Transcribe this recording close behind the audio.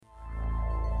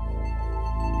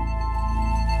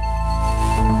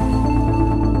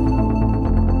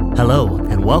Hello,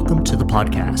 and welcome to the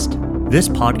podcast. This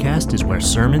podcast is where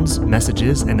sermons,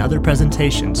 messages, and other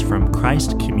presentations from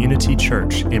Christ Community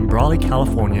Church in Brawley,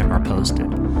 California are posted.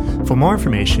 For more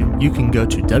information, you can go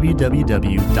to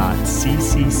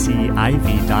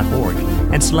www.cccIV.org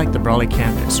and select the Brawley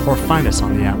campus or find us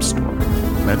on the App Store.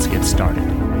 Let's get started.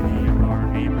 Many of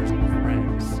our neighbors and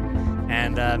friends.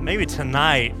 And maybe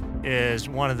tonight is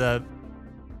one of the,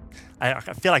 I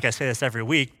feel like I say this every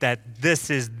week, that this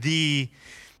is the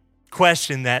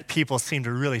question that people seem to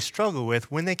really struggle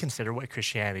with when they consider what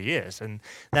Christianity is. And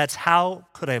that's, how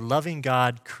could a loving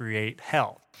God create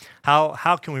hell?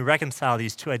 How can we reconcile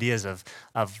these two ideas of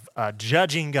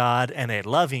judging God and a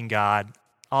loving God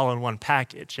all in one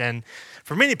package? And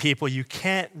for many people, you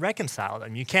can't reconcile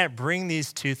them. You can't bring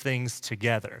these two things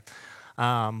together.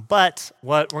 But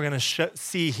what we're going to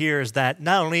see here is that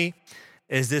not only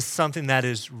is this something that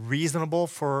is reasonable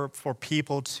for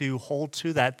people to hold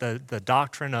to, that the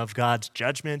doctrine of God's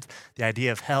judgment, the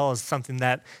idea of hell, is something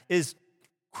that is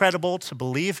credible to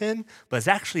believe in, but it's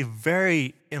actually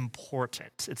very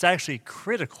important. It's actually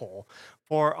critical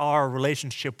for our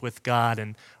relationship with God,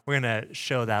 and we're going to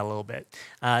show that a little bit.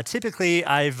 Typically,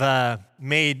 I've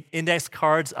made index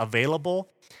cards available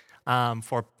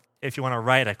for if you want to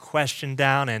write a question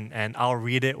down, and I'll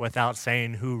read it without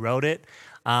saying who wrote it.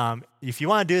 If you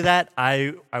want to do that,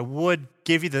 I would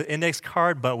give you the index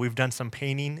card, but we've done some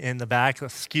painting in the back.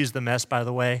 Excuse the mess, by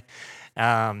the way.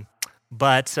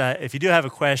 But if you do have a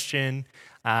question,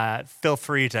 feel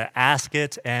free to ask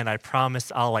it, and I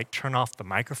promise I'll turn off the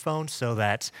microphone so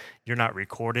that you're not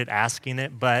recorded asking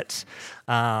it. But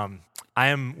we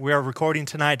are recording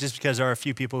tonight just because there are a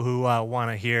few people who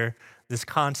want to hear this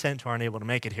content who aren't able to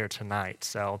make it here tonight.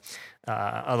 So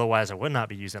otherwise, I would not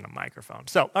be using a microphone.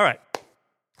 So, all right.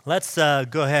 Let's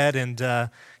go ahead and kind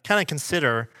of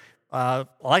consider. I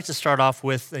like to start off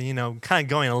with, kind of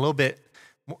going a little bit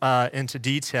into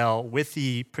detail with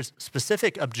the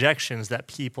specific objections that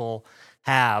people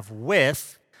have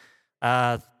with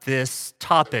this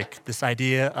topic, this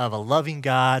idea of a loving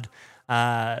God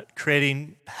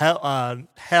creating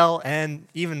hell and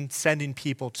even sending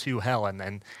people to hell, and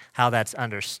then how that's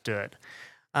understood.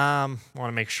 I want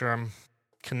to make sure I'm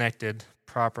connected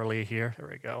properly here. There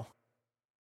we go.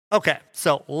 Okay,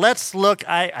 so let's look.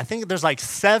 I think there's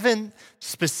 7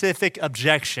 specific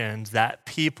objections that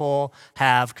people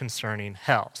have concerning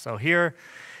hell. So here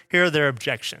are their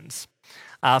objections.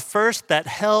 First, that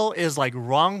hell is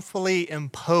wrongfully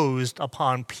imposed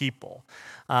upon people.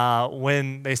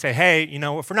 When they say, hey,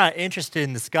 if we're not interested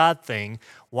in this God thing,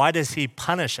 why does he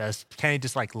punish us? Can't he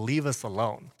just leave us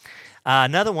alone?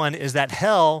 Another one is that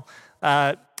hell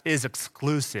is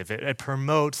exclusive. It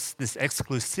promotes this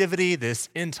exclusivity, this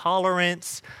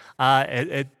intolerance.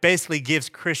 It basically gives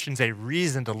Christians a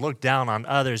reason to look down on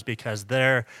others because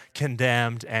they're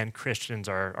condemned and Christians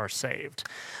are saved.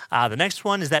 The next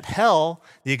one is that hell,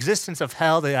 the existence of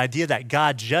hell, the idea that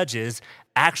God judges,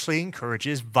 actually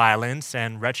encourages violence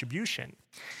and retribution.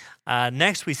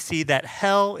 Next, we see that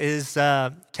hell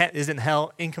isn't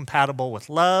hell incompatible with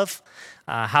love?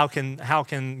 How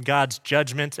can God's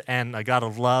judgment and a God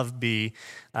of love be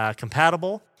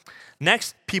compatible?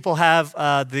 Next, people have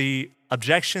the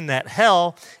objection that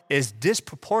hell is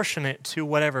disproportionate to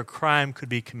whatever crime could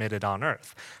be committed on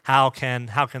earth. How can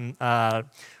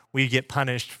we get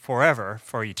punished forever,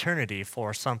 for eternity,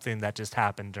 for something that just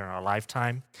happened during our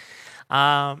lifetime?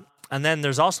 And then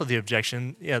there's also the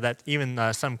objection that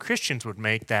even some Christians would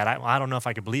make, that I don't know if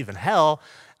I could believe in hell,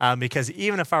 because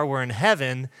even if I were in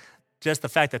heaven, just the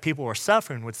fact that people were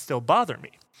suffering would still bother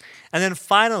me. And then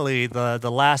finally,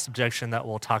 the last objection that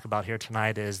we'll talk about here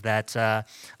tonight is that,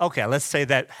 let's say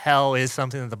that hell is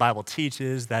something that the Bible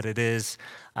teaches, that it is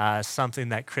something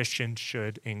that Christians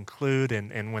should include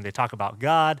and when they talk about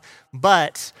God.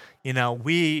 But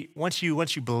once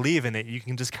you believe in it, you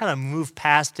can just kind of move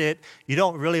past it. You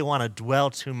don't really want to dwell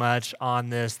too much on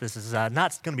this. This is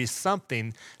not going to be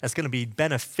something that's going to be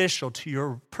beneficial to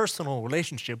your personal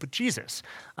relationship with Jesus.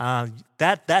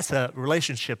 That's a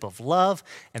relationship of love,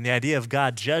 and the idea of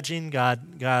God judging,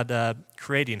 God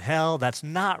creating hell, that's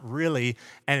not really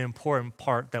an important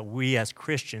part that we as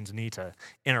Christians need to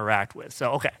interact with.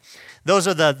 So, okay, those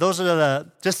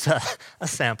are just a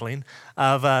sampling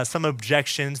of some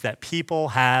objections that people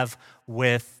have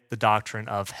with the doctrine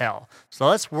of hell. So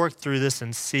let's work through this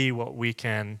and see what we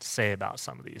can say about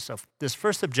some of these. So this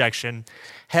first objection,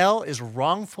 hell is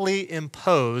wrongfully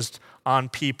imposed on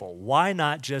people. Why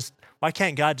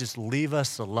can't God just leave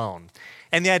us alone?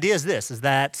 And the idea is this, is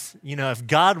that, if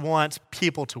God wants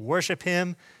people to worship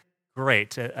him,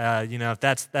 great. If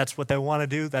that's what they want to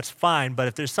do, that's fine. But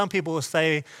if there's some people who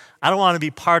say, I don't want to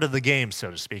be part of the game,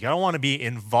 so to speak. I don't want to be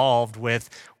involved with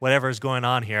whatever is going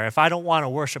on here. If I don't want to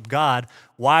worship God,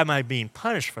 why am I being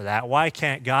punished for that? Why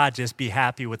can't God just be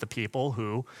happy with the people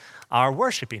who are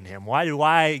worshiping him? Why do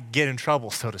I get in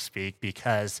trouble, so to speak,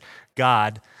 because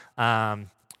because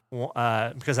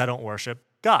I don't worship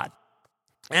God?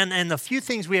 And the few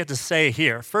things we have to say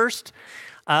here. First,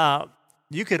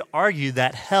 you could argue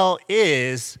that hell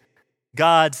is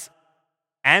God's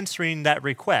answering that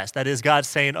request. That is God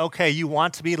saying, okay, you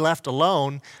want to be left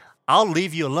alone, I'll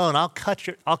leave you alone. I'll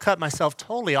cut myself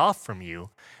totally off from you.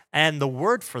 And the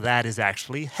word for that is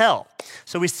actually hell.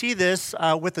 So we see this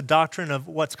with the doctrine of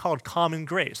what's called common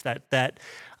grace. That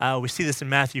we see this in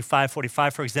Matthew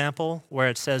 5:45, for example, where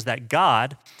it says that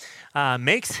God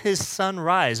makes his sun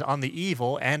rise on the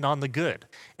evil and on the good,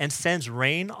 and sends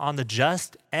rain on the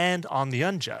just and on the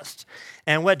unjust.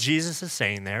 And what Jesus is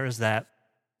saying there is that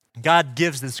God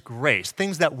gives this grace,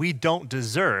 things that we don't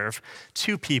deserve,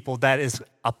 to people that is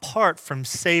apart from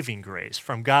saving grace,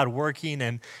 from God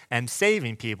working and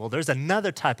saving people. There's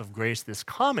another type of grace, this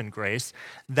common grace,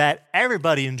 that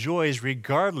everybody enjoys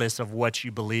regardless of what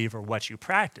you believe or what you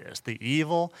practice. The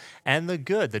evil and the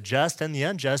good, the just and the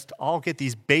unjust all get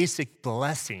these basic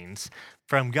blessings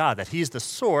from God, that he's the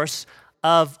source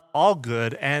of all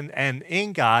good, and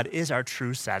in God is our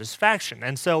true satisfaction.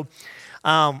 And so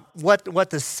what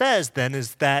this says then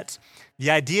is that the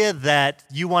idea that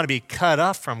you want to be cut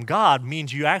off from God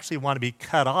means you actually want to be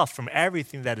cut off from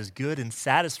everything that is good and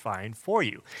satisfying for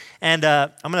you. And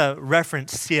I'm going to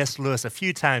reference C.S. Lewis a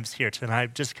few times here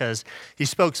tonight just because he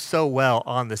spoke so well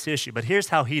on this issue. But here's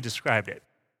how he described it.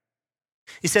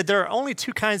 He said, there are only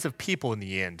two kinds of people in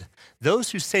the end: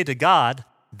 those who say to God,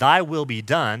 thy will be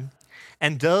done,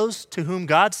 and those to whom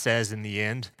God says in the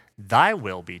end, thy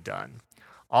will be done.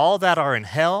 All that are in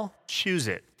hell, choose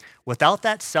it. Without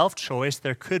that self-choice,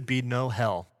 there could be no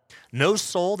hell. No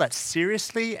soul that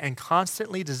seriously and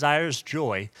constantly desires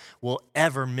joy will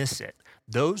ever miss it.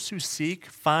 Those who seek,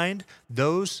 find.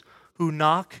 Those who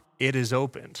knock, it is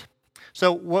opened.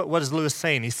 So what is Lewis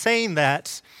saying? He's saying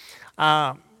that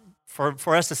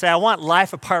for us to say, I want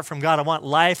life apart from God, I want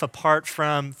life apart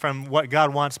from what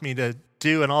God wants me to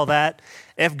do and all that.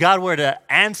 If God were to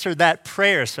answer that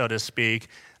prayer, so to speak,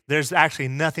 there's actually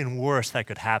nothing worse that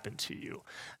could happen to you.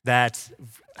 That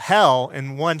hell,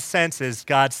 in one sense, is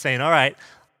God saying, all right,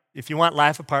 if you want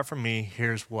life apart from me,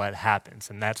 here's what happens.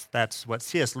 And that's what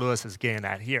C.S. Lewis is getting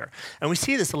at here. And we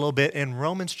see this a little bit in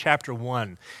Romans chapter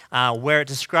 1, where it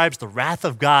describes the wrath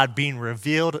of God being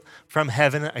revealed from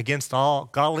heaven against all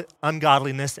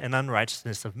ungodliness and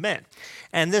unrighteousness of men.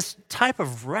 And this type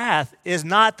of wrath is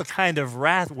not the kind of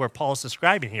wrath where Paul's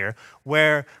describing here,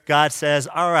 where God says,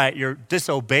 all right, you're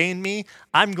disobeying me,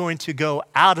 I'm going to go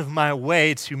out of my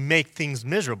way to make things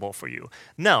miserable for you.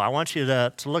 No, I want you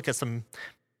to look at some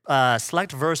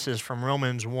select verses from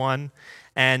Romans 1,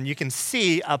 and you can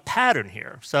see a pattern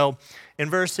here. So in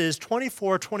verses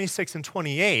 24, 26, and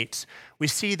 28, we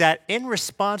see that in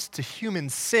response to human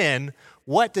sin,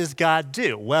 what does God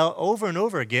do? Well, over and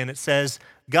over again, it says,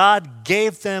 God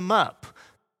gave them up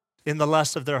in the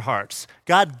lust of their hearts.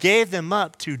 God gave them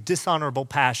up to dishonorable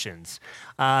passions.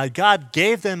 God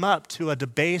gave them up to a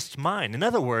debased mind. In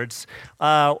other words,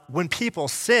 when people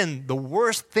sin, the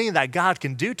worst thing that God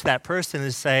can do to that person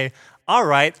is say, all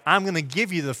right, I'm going to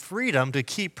give you the freedom to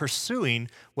keep pursuing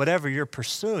whatever you're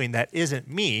pursuing that isn't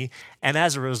me. And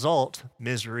as a result,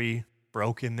 misery,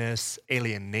 brokenness,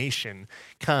 alienation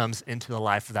comes into the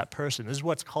life of that person. This is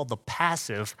what's called the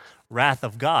passive wrath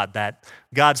of God, that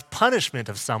God's punishment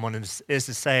of someone is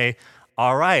to say,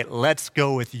 all right, let's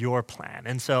go with your plan.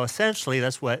 And so essentially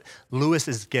that's what Lewis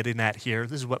is getting at here.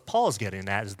 This is what Paul is getting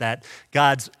at, is that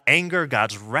God's anger,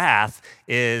 God's wrath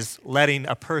is letting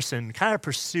a person kind of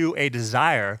pursue a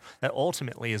desire that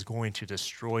ultimately is going to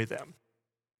destroy them.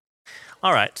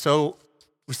 All right, so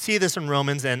we see this in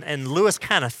Romans, and Lewis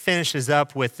kind of finishes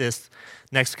up with this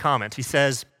next comment. He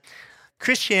says,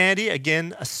 Christianity,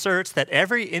 again, asserts that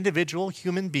every individual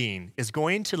human being is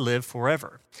going to live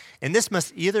forever, and this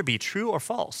must either be true or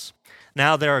false.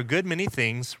 Now, there are a good many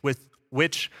things with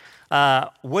which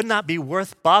would not be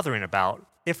worth bothering about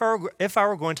if I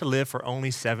were going to live for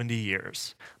only 70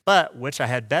 years, but which I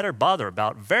had better bother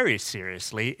about very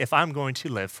seriously if I'm going to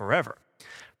live forever.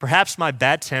 Perhaps my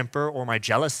bad temper or my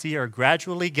jealousy are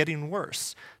gradually getting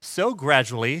worse, so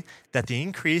gradually that the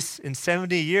increase in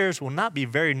 70 years will not be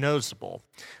very noticeable,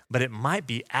 but it might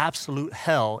be absolute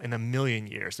hell in 1,000,000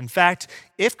 years. In fact,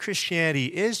 if Christianity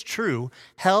is true,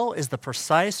 hell is the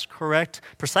precisely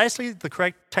the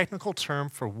correct technical term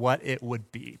for what it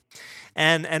would be.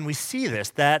 And we see this,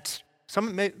 that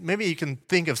maybe you can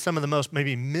think of some of the most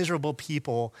maybe miserable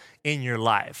people in your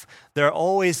life. They're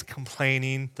always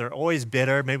complaining, they're always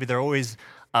bitter, maybe they're always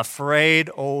afraid,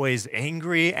 always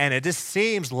angry, and it just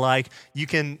seems like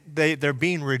they're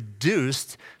being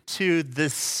reduced to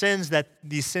these sins that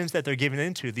they're giving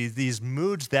into, these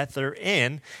moods that they're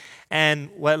in. And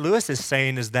what Lewis is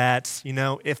saying is that,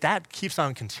 if that keeps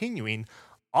on continuing,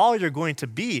 all you're going to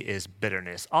be is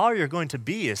bitterness. All you're going to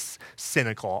be is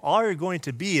cynical. All you're going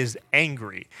to be is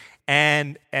angry.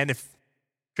 And if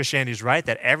Christianity is right,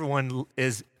 that everyone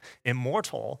is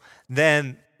immortal,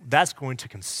 then that's going to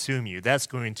consume you. That's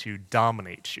going to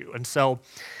dominate you. And so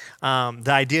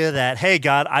the idea that, hey,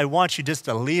 God, I want you just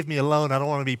to leave me alone. I don't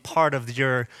want to be part of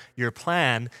your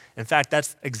plan. In fact,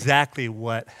 that's exactly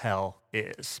what hell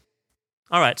is.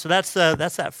 All right, so that's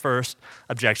that first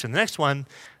objection. The next one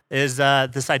is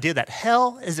this idea that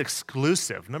hell is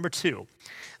exclusive. Number 2,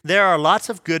 there are lots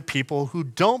of good people who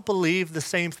don't believe the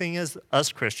same thing as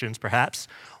us Christians, perhaps.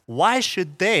 Why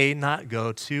should they not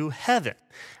go to heaven?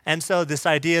 And so this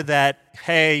idea that,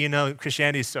 hey,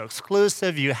 Christianity is so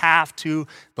exclusive, you have to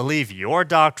believe your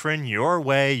doctrine, your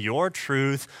way, your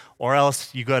truth, or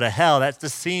else you go to hell, that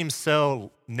just seems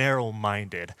so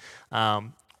narrow-minded.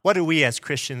 What do we as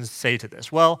Christians say to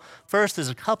this? Well, first, there's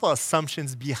a couple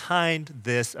assumptions behind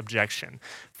this objection.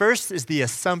 First is the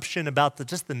assumption about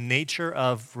just the nature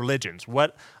of religions,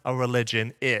 what a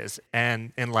religion is,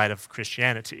 and in light of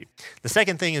Christianity. The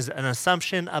second thing is an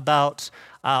assumption about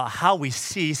how we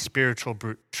see spiritual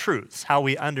truths, how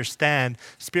we understand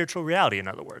spiritual reality, in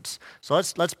other words. So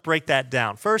let's break that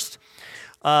down. First,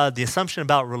 the assumption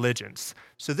about religions.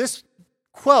 So this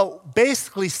quote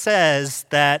basically says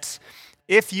that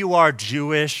if you are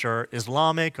Jewish or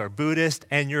Islamic or Buddhist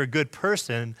and you're a good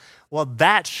person, well,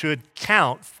 that should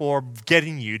count for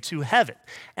getting you to heaven.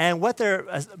 And what they're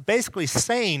basically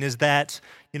saying is that,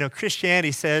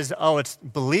 Christianity says, it's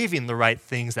believing the right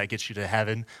things that gets you to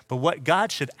heaven, but what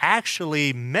God should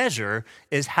actually measure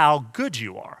is how good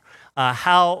you are,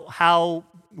 how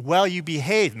well you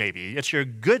behave, maybe. It's your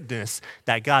goodness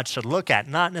that God should look at,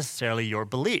 not necessarily your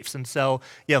beliefs. And so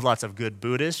you have lots of good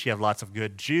Buddhists, you have lots of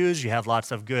good Jews, you have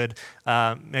lots of good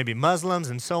maybe Muslims,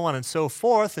 and so on and so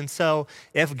forth. And so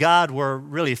if God were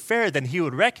really fair, then he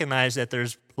would recognize that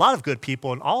there's a lot of good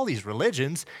people in all these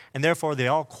religions, and therefore they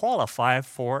all qualify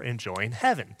for enjoying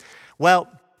heaven. Well,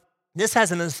 this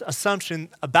has an assumption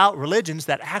about religions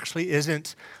that actually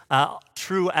isn't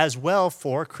true as well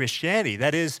for Christianity.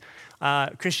 That is,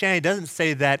 Christianity doesn't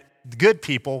say that good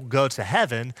people go to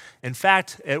heaven. In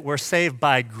fact, we're saved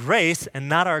by grace and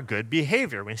not our good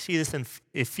behavior. We see this in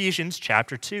Ephesians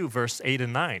chapter 2, verse 8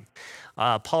 and 9.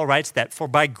 Paul writes that, "For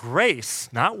by grace,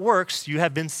 not works, you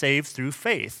have been saved through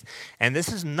faith. And this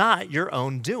is not your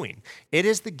own doing. It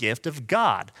is the gift of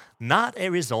God, not a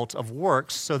result of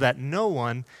works, so that no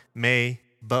one may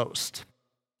boast."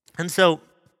 And so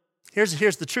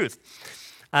here's the truth.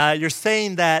 You're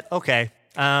saying that, okay,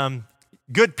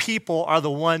 good people are the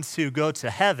ones who go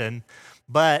to heaven,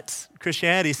 but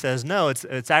Christianity says no.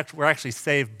 We're actually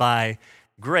saved by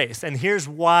grace, and here's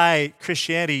why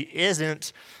Christianity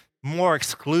isn't more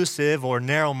exclusive or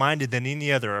narrow-minded than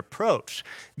any other approach.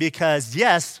 Because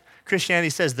yes,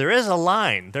 Christianity says there is a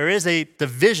line, there is a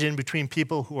division between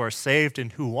people who are saved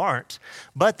and who aren't,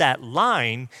 but that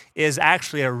line is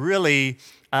actually a really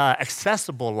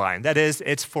accessible line. That is,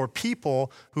 it's for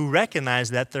people who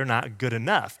recognize that they're not good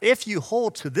enough. If you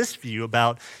hold to this view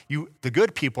about the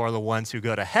good people are the ones who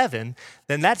go to heaven,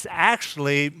 then that's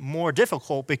actually more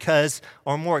difficult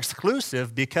or more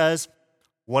exclusive, because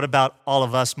what about all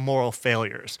of us moral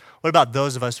failures? What about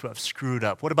those of us who have screwed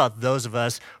up? What about those of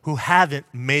us who haven't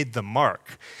made the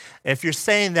mark? If you're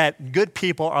saying that good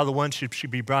people are the ones who should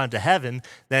be brought into heaven,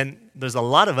 then there's a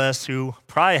lot of us who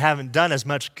probably haven't done as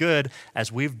much good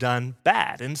as we've done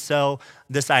bad. And so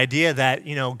this idea that,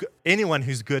 anyone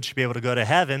who's good should be able to go to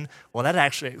heaven, well, that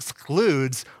actually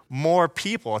excludes more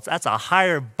people. That's a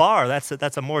higher bar.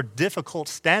 That's a more difficult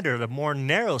standard, a more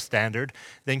narrow standard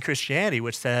than Christianity,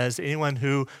 which says anyone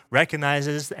who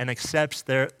recognizes and accepts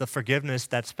the forgiveness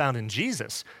that's found in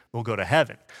Jesus will go to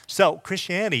heaven. So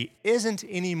Christianity isn't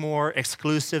any more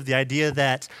exclusive. The idea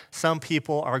that some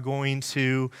people are going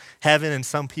to heaven and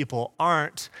some people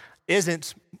aren't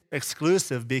isn't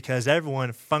exclusive because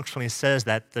everyone functionally says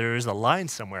that there is a line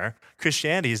somewhere.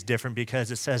 Christianity is different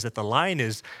because it says that the line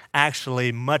is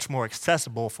actually much more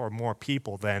accessible for more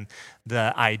people than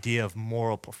the idea of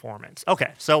moral performance.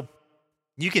 Okay, so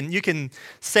you can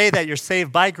say that you're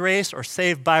saved by grace or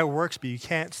saved by works, but you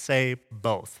can't say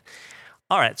both.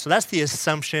 All right, so that's the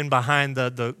assumption behind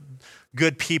the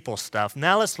good people stuff.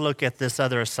 Now let's look at this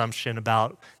other assumption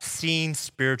about seeing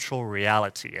spiritual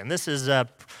reality. And this is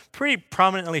pretty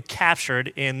prominently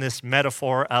captured in this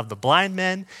metaphor of the blind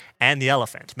men and the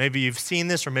elephant. Maybe you've seen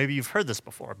this or maybe you've heard this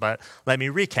before, but let me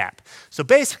recap. So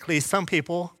basically, some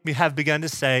people have begun to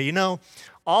say,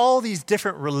 all these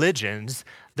different religions,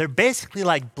 they're basically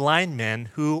like blind men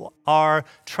who are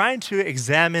trying to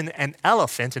examine an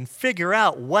elephant and figure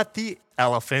out what the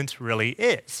elephant really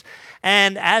is.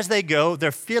 And as they go,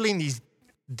 they're feeling these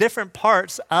different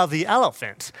parts of the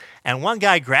elephant. And one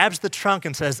guy grabs the trunk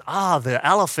and says, the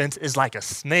elephant is like a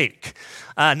snake.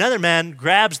 Another man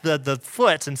grabs the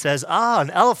foot and says, an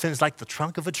elephant is like the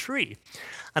trunk of a tree.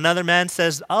 Another man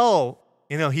says,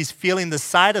 he's feeling the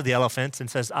side of the elephant and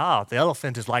says, the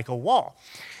elephant is like a wall.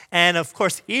 And of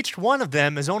course, each one of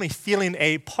them is only feeling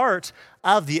a part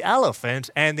of the elephant,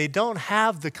 and they don't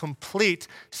have the complete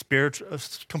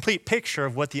picture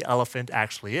of what the elephant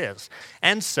actually is.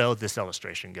 And so this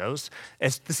illustration goes,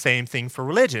 it's the same thing for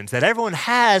religions, that everyone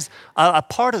has a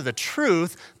part of the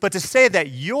truth, but to say that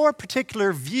your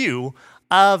particular view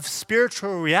of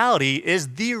spiritual reality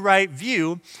is the right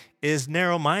view is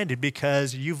narrow-minded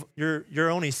because you're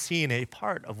only seeing a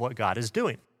part of what God is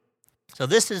doing. So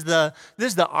this is the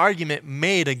argument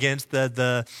made against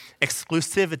the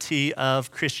exclusivity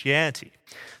of Christianity.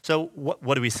 So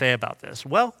what do we say about this?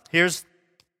 Well, here's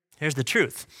the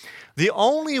truth. The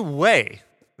only way,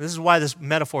 this is why this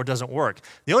metaphor doesn't work,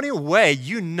 the only way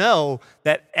you know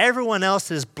that everyone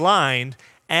else is blind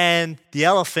and the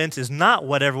elephant is not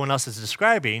what everyone else is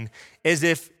describing is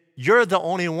if you're the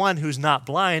only one who's not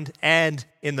blind and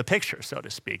in the picture, so to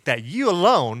speak, that you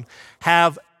alone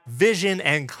have vision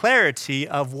and clarity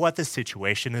of what the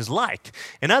situation is like.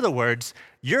 In other words,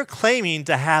 you're claiming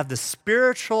to have the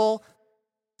spiritual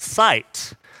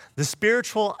sight, the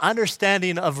spiritual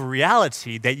understanding of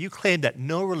reality that you claim that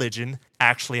no religion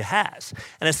actually has.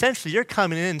 And essentially, you're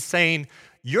coming in and saying,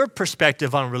 your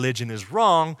perspective on religion is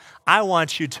wrong. I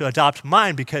want you to adopt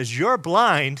mine because you're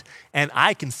blind and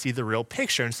I can see the real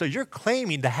picture. And so you're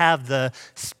claiming to have the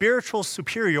spiritual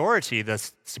superiority, the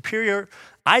superior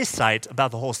eyesight about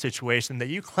the whole situation that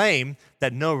you claim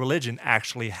that no religion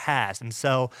actually has. And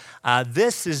so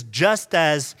this is just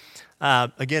as,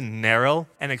 again, narrow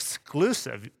and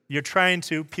exclusive. You're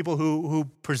people who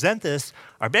present this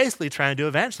are basically trying to do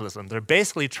evangelism. They're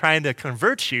basically trying to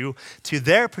convert you to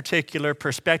their particular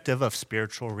perspective of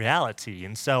spiritual reality.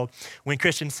 And so when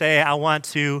Christians say, I want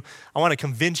to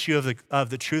convince you of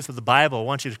the truth of the Bible, I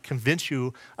want you to convince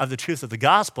you of the truth of the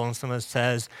gospel, and someone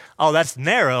says, that's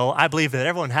narrow, I believe that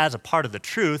everyone has a part of the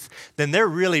truth, then they're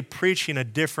really preaching a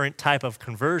different type of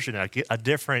conversion, a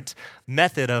different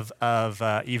method of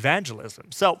evangelism.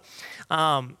 So,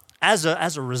 as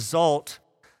a result,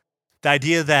 the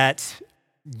idea that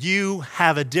you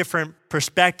have a different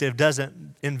perspective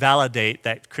doesn't invalidate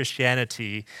that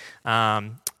Christianity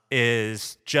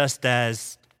is just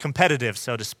as competitive,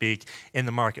 so to speak, in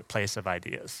the marketplace of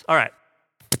ideas. All right,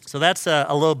 so that's a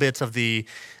little bit of the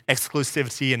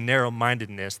exclusivity and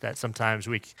narrow-mindedness that sometimes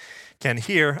we can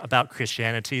hear about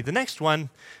Christianity. The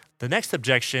next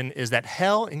objection is that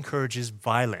hell encourages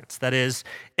violence. That is,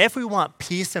 if we want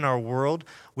peace in our world,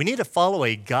 we need to follow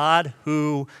a God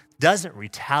who doesn't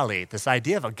retaliate. This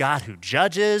idea of a God who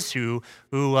judges, who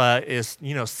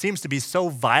seems to be so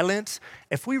violent.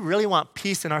 If we really want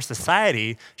peace in our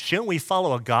society, shouldn't we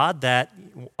follow a God that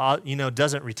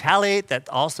doesn't retaliate, that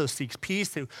also seeks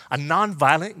peace, a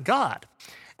nonviolent God?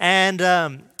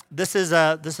 And this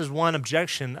is one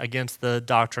objection against the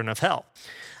doctrine of hell.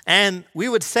 And we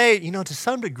would say, to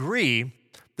some degree,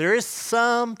 there is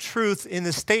some truth in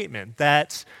the statement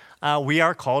that we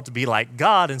are called to be like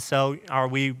God, and so are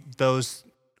we those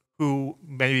who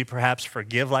maybe perhaps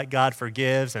forgive like God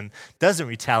forgives and doesn't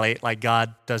retaliate like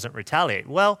God doesn't retaliate?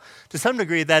 Well, to some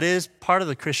degree, that is part of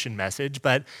the Christian message,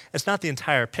 but it's not the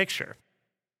entire picture.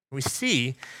 We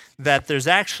see that there's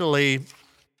actually,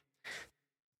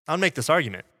 I'll make this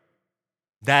argument.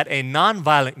 that a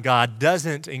nonviolent God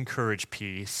doesn't encourage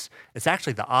peace. It's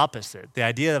actually the opposite. The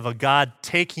idea of a God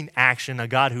taking action, a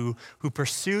God who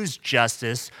pursues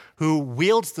justice, who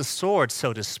wields the sword,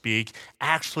 so to speak,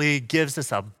 actually gives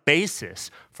us a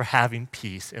basis for having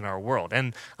peace in our world.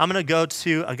 And I'm going to go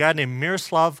to a guy named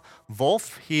Miroslav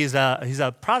Volf. He's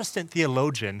a Protestant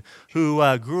theologian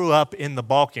who grew up in the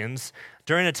Balkans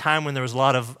during a time when there was a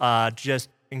lot of just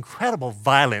incredible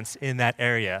violence in that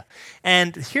area.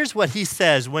 And here's what he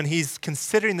says when he's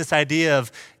considering this idea of,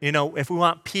 if we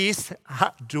want peace,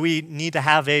 do we need to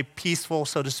have a peaceful,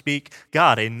 so to speak,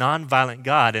 God, a nonviolent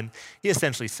God? And he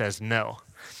essentially says no.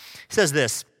 He says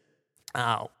this,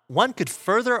 one could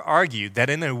further argue that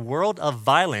in a world of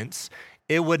violence,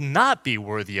 it would not be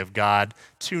worthy of God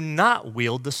to not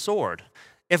wield the sword.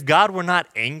 If God were not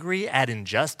angry at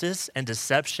injustice and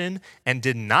deception and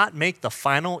did not make the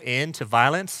final end to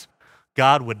violence,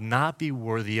 God would not be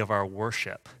worthy of our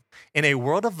worship. In a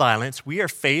world of violence, we are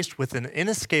faced with an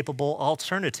inescapable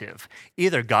alternative,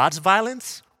 either God's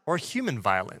violence or human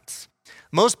violence.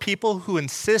 Most people who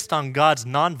insist on God's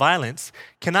nonviolence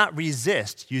cannot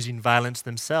resist using violence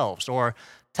themselves or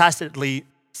tacitly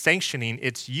sanctioning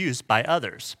its use by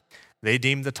others. They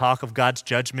deem the talk of God's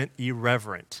judgment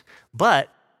irreverent, but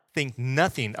think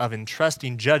nothing of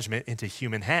entrusting judgment into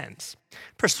human hands,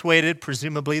 persuaded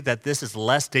presumably that this is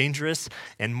less dangerous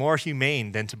and more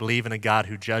humane than to believe in a God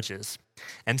who judges.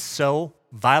 And so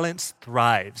violence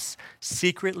thrives,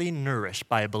 secretly nourished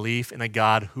by a belief in a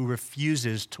God who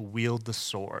refuses to wield the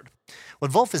sword.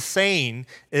 What Volf is saying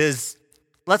is,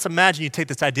 let's imagine you take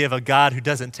this idea of a God who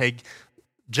doesn't take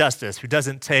justice, who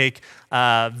doesn't take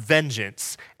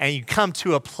vengeance, and you come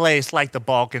to a place like the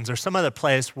Balkans or some other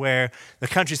place where the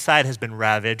countryside has been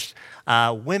ravaged,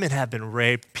 women have been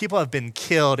raped, people have been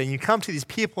killed, and you come to these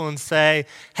people and say,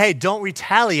 hey, don't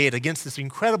retaliate against this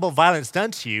incredible violence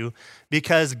done to you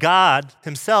because God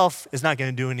himself is not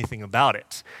going to do anything about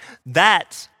it.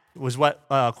 That was what,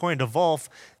 according to Volf,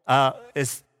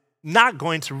 is not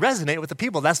going to resonate with the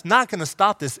people. That's not going to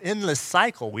stop this endless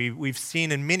cycle we've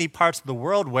seen in many parts of the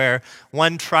world where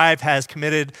one tribe has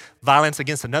committed violence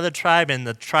against another tribe and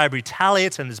the tribe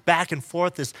retaliates and is back and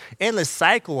forth, this endless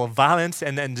cycle of violence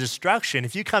and destruction.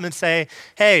 If you come and say,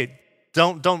 hey,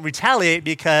 don't retaliate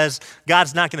because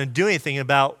God's not going to do anything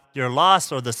about your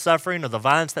loss or the suffering or the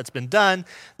violence that's been done,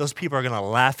 those people are going to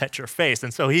laugh at your face.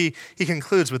 And so he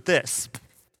concludes with this.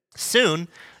 Soon,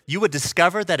 you would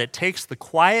discover that it takes the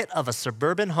quiet of a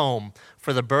suburban home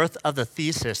for the birth of the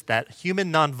thesis that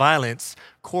human nonviolence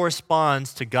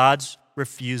corresponds to God's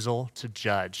refusal to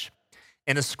judge.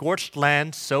 In a scorched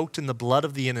land soaked in the blood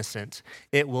of the innocent,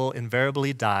 it will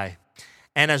invariably die.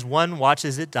 And as one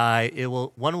watches it die,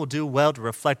 one will do well to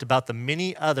reflect about the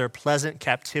many other pleasant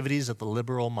captivities of the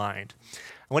liberal mind.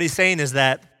 And what he's saying is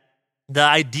that the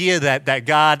idea that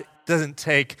God doesn't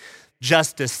take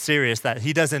justice serious, that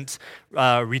he doesn't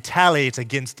retaliate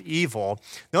against evil.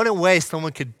 The only way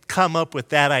someone could come up with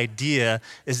that idea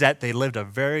is that they lived a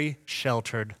very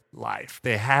sheltered life.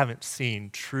 They haven't seen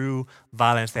true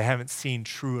violence. They haven't seen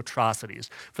true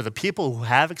atrocities. For the people who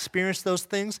have experienced those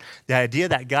things, the idea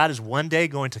that God is one day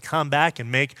going to come back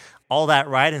and make all that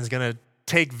right and is going to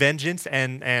take vengeance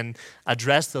and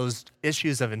address those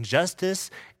issues of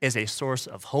injustice is a source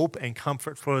of hope and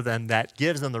comfort for them that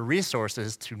gives them the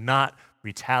resources to not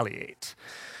retaliate.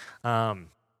 We'll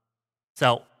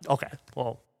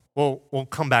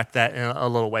come back to that in a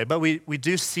little way. But we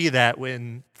do see that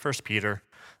in 1 Peter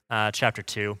chapter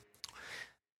 2.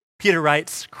 Peter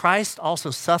writes, Christ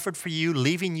also suffered for you,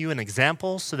 leaving you an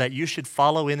example so that you should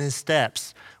follow in his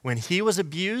steps. When he was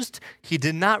abused, he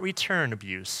did not return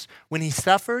abuse. When he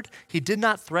suffered, he did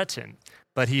not threaten,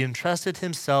 but he entrusted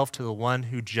himself to the one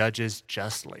who judges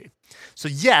justly. So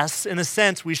yes, in a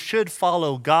sense, we should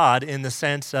follow God in the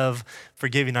sense of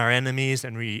forgiving our enemies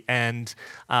and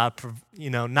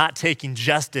not taking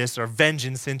justice or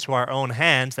vengeance into our own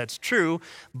hands. That's true.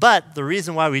 But the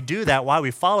reason why we do that, why we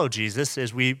follow Jesus,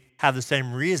 is we have the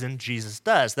same reason Jesus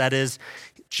does. That is,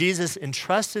 Jesus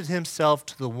entrusted himself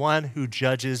to the one who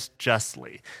judges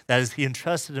justly. That is, he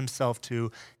entrusted himself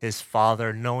to his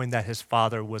Father, knowing that his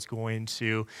Father was going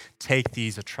to take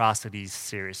these atrocities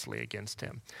seriously against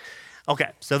him.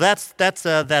 Okay, so that's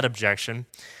that objection.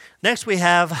 Next we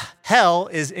have hell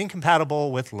is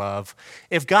incompatible with love.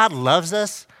 If God loves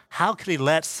us, how could he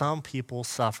let some people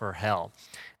suffer hell?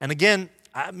 And again,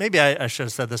 maybe I should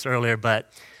have said this earlier,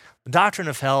 but the doctrine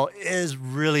of hell is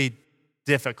really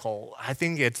difficult. I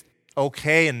think it's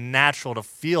okay and natural to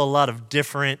feel a lot of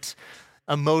different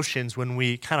emotions when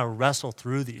we kind of wrestle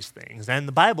through these things. And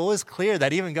the Bible is clear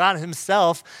that even God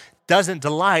himself doesn't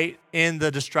delight in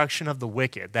the destruction of the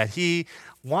wicked, that he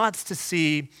wants to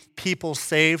see people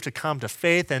saved, to come to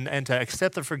faith and to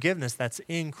accept the forgiveness that's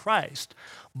in Christ.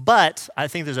 But I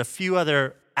think there's a few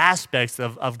other aspects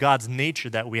of God's nature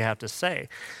that we have to say.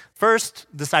 First,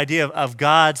 this idea of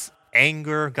God's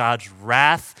anger, God's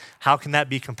wrath, how can that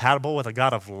be compatible with a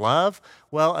God of love?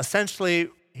 Well, essentially,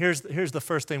 here's the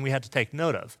first thing we have to take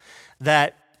note of,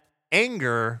 that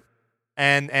anger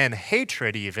and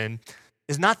hatred even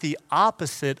is not the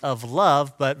opposite of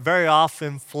love, but very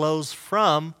often flows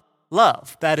from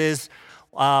love. That is,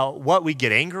 what we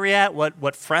get angry at,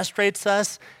 what frustrates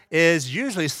us, is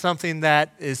usually something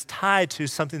that is tied to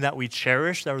something that we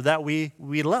cherish or that we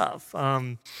love.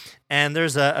 And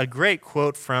there's a great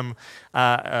quote from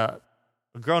a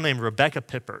girl named Rebecca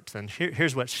Pippert, and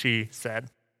here's what she said.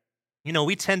 You know,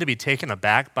 we tend to be taken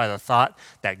aback by the thought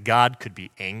that God could be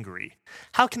angry.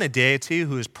 How can a deity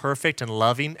who is perfect and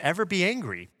loving ever be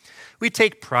angry? We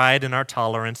take pride in our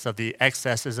tolerance of the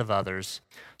excesses of others.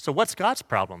 So what's God's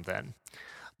problem then?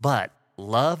 But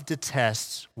love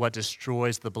detests what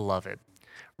destroys the beloved.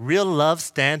 Real love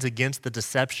stands against the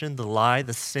deception, the lie,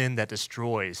 the sin that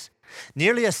destroys.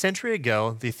 Nearly a century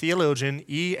ago, the theologian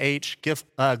E.H.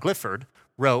 Gifford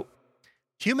wrote,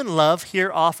 "Human love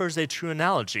here offers a true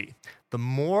analogy. The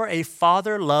more a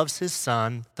father loves his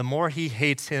son, the more he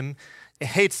hates in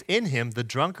him the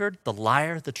drunkard, the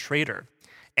liar, the traitor.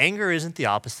 Anger isn't the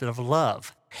opposite of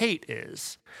love. Hate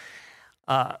is.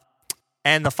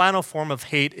 And the final form of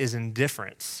hate is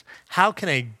indifference. How can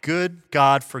a good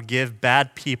God forgive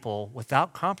bad people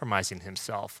without compromising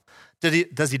himself?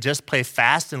 Does he just play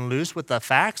fast and loose with the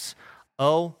facts?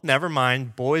 Oh, never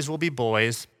mind, boys will be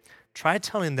boys." Try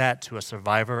telling that to a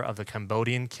survivor of the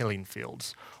Cambodian killing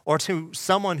fields or to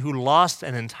someone who lost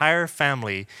an entire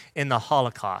family in the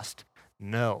Holocaust.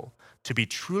 No, to be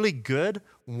truly good,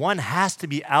 one has to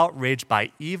be outraged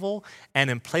by evil and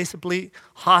implacably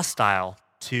hostile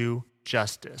to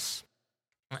justice.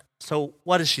 So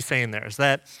what is she saying there? Is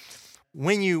that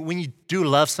when you do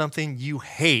love something, you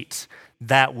hate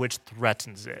that which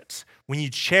threatens it. When you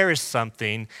cherish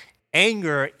something,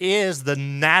 anger is the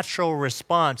natural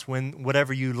response when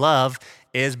whatever you love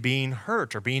is being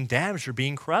hurt or being damaged or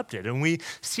being corrupted. And we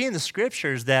see in the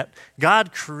scriptures that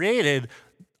God created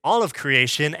all of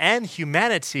creation and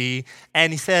humanity,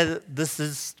 and he said, this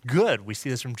is good. We see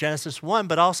this from Genesis 1,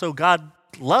 but also God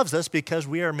loves us because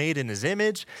we are made in his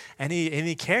image, and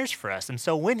he cares for us. And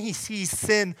so when he sees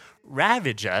sin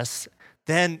ravage us,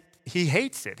 then he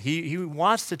hates it. He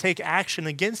wants to take action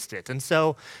against it. And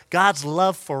so God's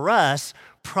love for us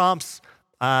prompts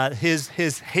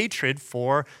his hatred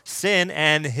for sin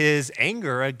and his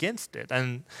anger against it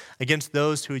and against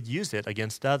those who would use it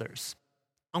against others.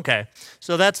 Okay,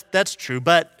 so that's true.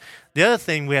 But the other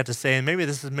thing we have to say, and maybe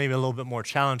this is maybe a little bit more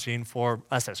challenging for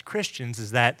us as Christians,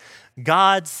 is that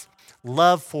God's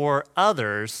love for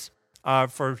others,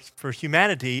 for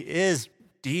humanity, is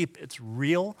deep, it's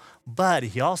real, but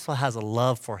he also has a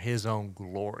love for his own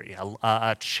glory,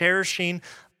 a cherishing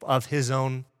of his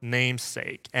own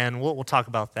namesake. And we'll talk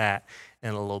about that in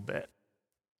a little bit.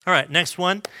 All right, next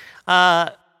one.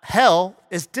 Hell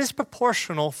is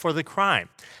disproportional for the crime.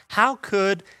 How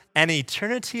could an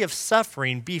eternity of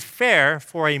suffering be fair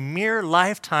for a mere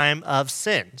lifetime of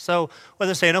sin? So what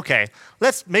they're saying, okay,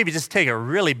 let's maybe just take a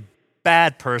really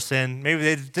bad person. Maybe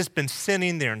they've just been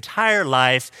sinning their entire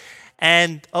life.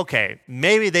 And okay,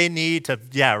 maybe they need to,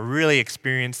 really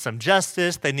experience some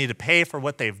justice. They need to pay for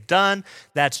what they've done.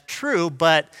 That's true,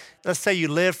 but let's say you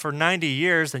live for 90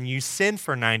 years and you sin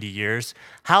for 90 years.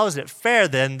 How is it fair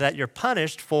then that you're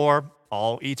punished for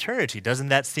all eternity? Doesn't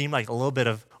that seem like a little bit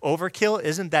of overkill?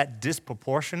 Isn't that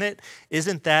disproportionate?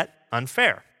 Isn't that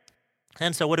unfair?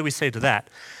 And so what do we say to that?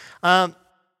 I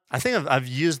think I've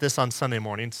used this on Sunday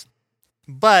mornings,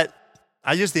 but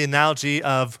I use the analogy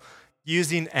of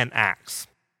using an axe.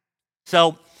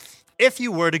 So if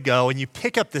you were to go and you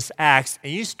pick up this axe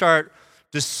and you start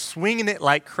just swinging it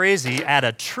like crazy at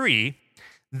a tree,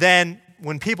 then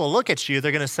when people look at you,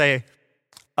 they're going to say,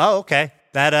 oh, okay,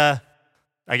 that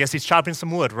I guess he's chopping some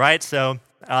wood, right? So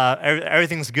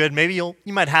everything's good. Maybe you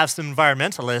might have some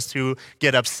environmentalists who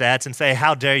get upset and say,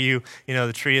 how dare you,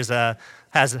 the tree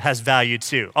has value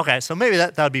too. Okay, so maybe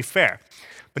that would be fair.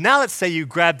 But now let's say you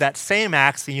grab that same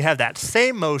axe and you have that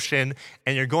same motion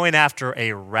and you're going after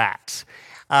a rat.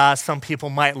 Some people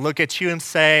might look at you and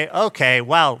say, okay,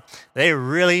 wow, they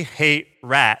really hate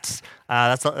rats.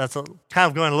 That's kind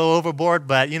of going a little overboard,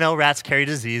 but rats carry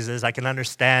diseases. I can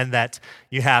understand that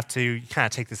you have to kind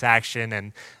of take this action,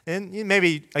 and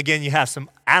maybe, again, you have some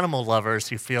animal lovers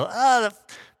who feel, that's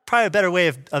probably a better way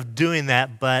of doing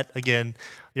that, but again,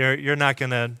 you're not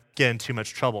going to get in too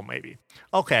much trouble maybe.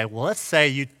 Okay, well, let's say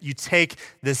you take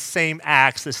this same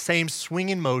axe, the same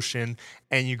swinging motion,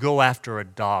 and you go after a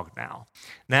dog now.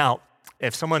 Now,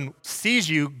 if someone sees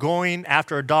you going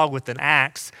after a dog with an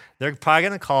axe, they're probably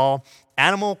going to call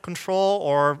animal control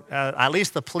or at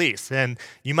least the police. And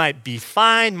you might be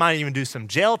fined, might even do some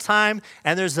jail time,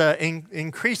 and there's an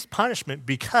increased punishment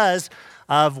because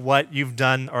of what you've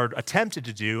done or attempted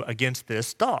to do against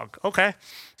this dog. Okay,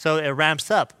 so it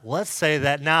ramps up. Let's say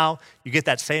that now you get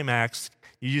that same axe,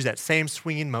 you use that same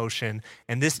swinging motion,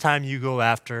 and this time you go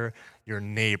after your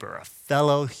neighbor, a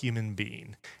fellow human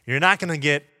being. You're not going to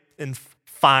get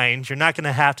fined. You're not going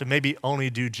to have to maybe only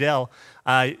do jail.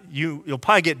 You'll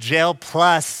probably get jail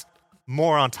plus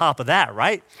more on top of that,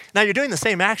 right? Now, you're doing the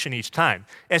same action each time.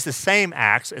 It's the same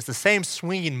axe. It's the same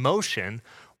swinging motion.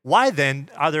 Why then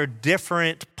are there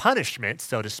different punishments,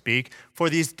 so to speak, for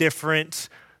these different,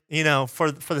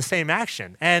 for the same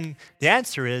action? And the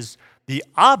answer is the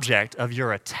object of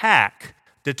your attack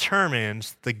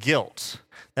determines the guilt.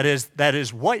 That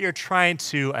is what you're trying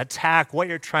to attack, what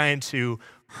you're trying to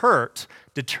hurt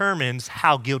determines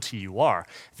how guilty you are.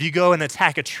 If you go and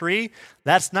attack a tree,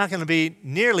 that's not going to be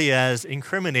nearly as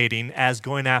incriminating as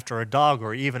going after a dog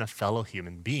or even a fellow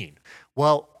human being.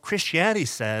 Well, Christianity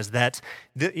says that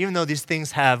even though these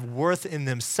things have worth in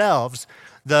themselves,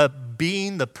 the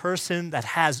person that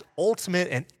has ultimate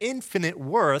and infinite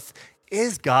worth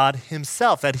is God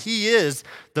himself, that he is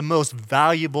the most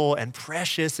valuable and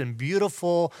precious and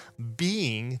beautiful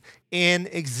being in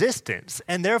existence.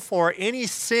 And therefore, any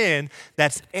sin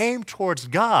that's aimed towards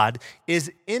God is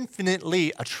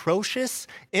infinitely atrocious,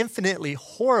 infinitely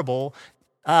horrible,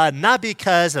 not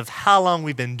because of how long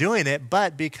we've been doing it,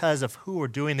 but because of who we're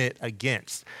doing it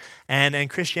against. And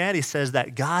Christianity says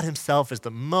that God himself is the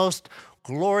most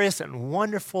glorious and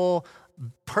wonderful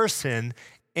person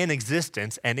in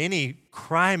existence, and any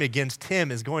crime against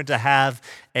him is going to have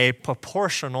a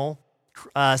proportional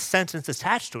sentence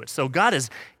attached to it. So God is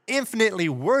infinitely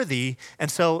worthy, and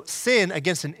so sin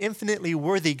against an infinitely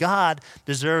worthy God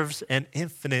deserves an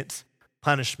infinite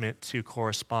punishment to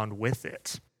correspond with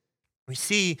it. We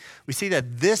see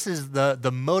that this is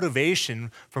the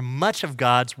motivation for much of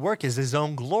God's work is his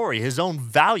own glory, his own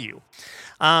value.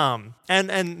 And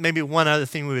maybe one other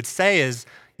thing we would say is,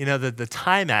 the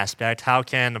time aspect. How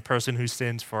can a person who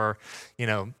sins for,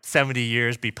 70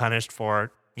 years be punished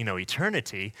for,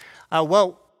 eternity?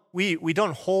 Well, we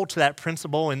don't hold to that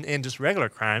principle in just regular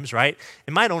crimes, right?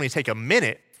 It might only take a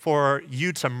minute for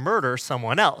you to murder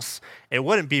someone else. It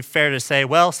wouldn't be fair to say,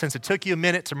 well, since it took you a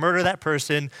minute to murder that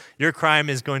person, your crime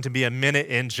is going to be a minute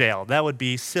in jail. That would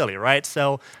be silly, right?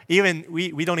 So even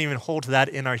we don't even hold to that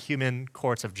in our human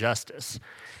courts of justice.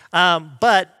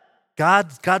 But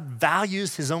God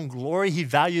values his own glory. He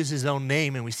values his own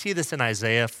name, and we see this in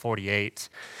Isaiah 48.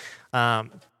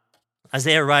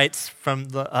 Isaiah writes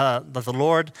that the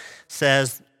Lord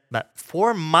says that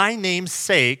for my name's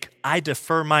sake, I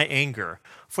defer my anger.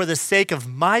 For the sake of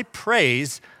my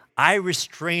praise, I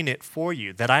restrain it for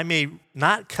you, that I may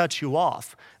not cut you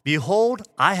off. Behold,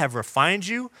 I have refined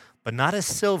you, but not as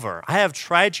silver. I have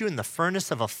tried you in the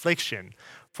furnace of affliction.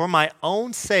 For my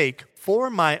own sake,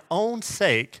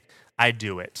 I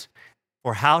do it.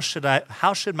 For how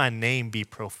should my name be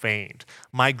profaned?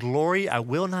 My glory I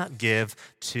will not give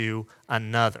to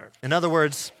another. In other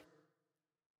words,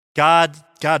 God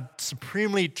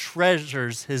supremely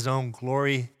treasures his own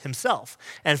glory himself.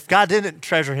 And if God didn't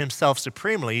treasure himself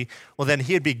supremely, well, then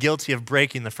he'd be guilty of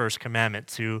breaking the first commandment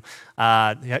to,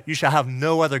 you shall have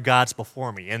no other gods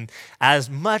before me. And as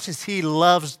much as he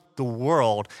loves the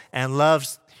world and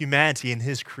loves humanity in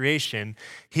his creation,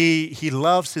 he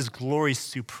loves his glory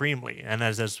supremely. And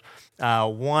as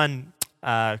one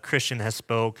Christian has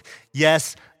spoke,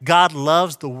 yes, God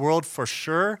loves the world for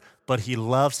sure, but he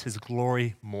loves his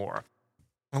glory more.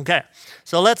 Okay,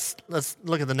 so let's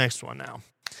look at the next one now.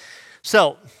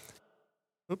 So,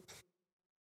 all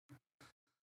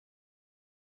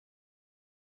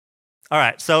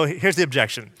right, so here's the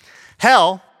objection.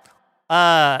 Hell,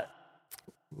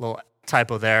 little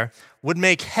typo there, would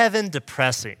make heaven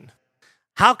depressing.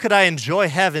 How could I enjoy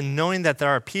heaven knowing that there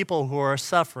are people who are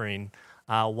suffering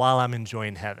while I'm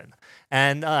enjoying heaven?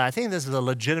 And I think this is a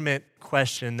legitimate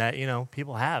question that,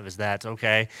 people have, is that,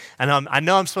 okay, and I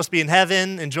know I'm supposed to be in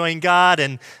heaven enjoying God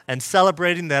and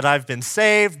celebrating that I've been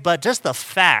saved, but just the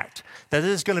fact that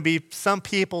there's going to be some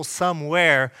people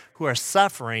somewhere who are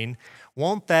suffering,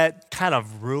 won't that kind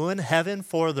of ruin heaven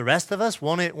for the rest of us?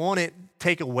 Won't it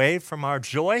take away from our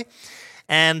joy?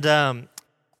 And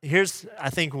here's, I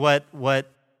think, what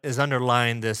is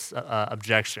underlying this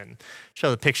objection.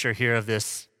 Show the picture here of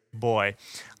this boy.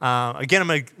 Again, I'm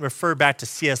going to refer back to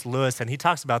C.S. Lewis, and he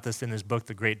talks about this in his book,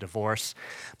 The Great Divorce.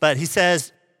 But he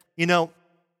says,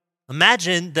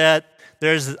 imagine that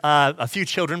there's a few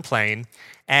children playing,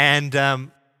 and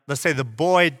let's say the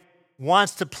boy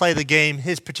wants to play the game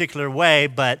his particular way,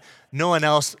 but no one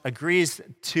else agrees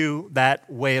to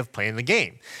that way of playing the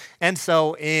game. And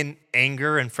so in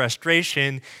anger and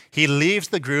frustration, he leaves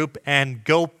the group and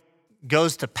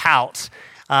goes to pout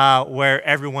where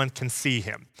everyone can see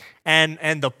him.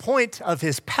 And the point of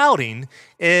his pouting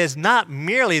is not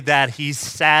merely that he's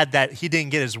sad that he didn't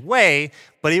get his way,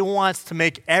 but he wants to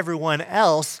make everyone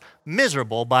else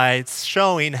miserable by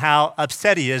showing how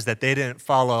upset he is that they didn't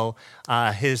follow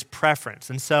his preference.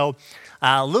 And so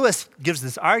Lewis gives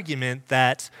this argument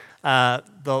that a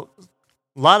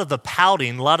lot of the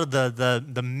pouting, a lot of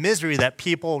the misery that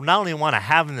people not only want to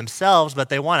have in themselves, but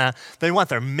they want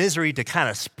their misery to kind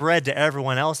of spread to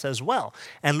everyone else as well.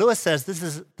 And Lewis says this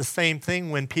is the same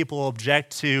thing when people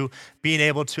object to being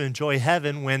able to enjoy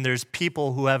heaven when there's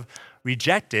people who have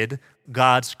rejected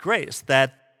God's grace,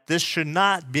 that this should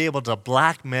not be able to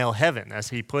blackmail heaven, as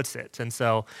he puts it. And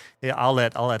so I'll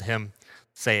let him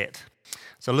say it.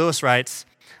 So Lewis writes,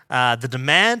 the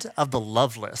demand of the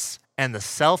loveless and the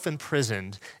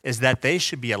self-imprisoned is that they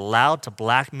should be allowed to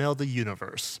blackmail the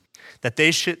universe, that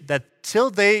till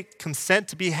they consent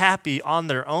to be happy on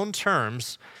their own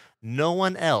terms, no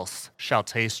one else shall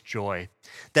taste joy,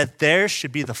 that theirs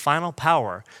should be the final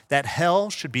power, that hell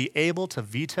should be able to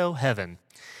veto heaven.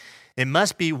 It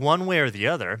must be one way or the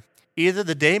other. Either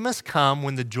the day must come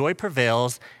when the joy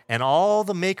prevails and all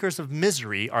the makers of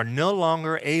misery are no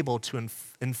longer able to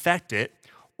infect it,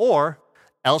 or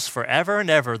else forever and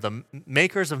ever the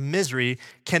makers of misery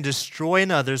can destroy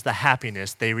in others the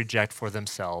happiness they reject for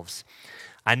themselves.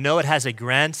 I know it has a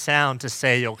grand sound to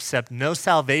say you'll accept no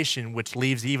salvation which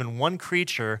leaves even one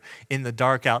creature in the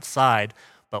dark outside,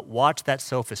 but watch that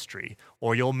sophistry,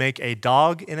 or you'll make a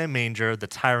dog in a manger the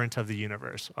tyrant of the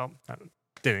universe. Oh, I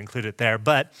didn't include it there.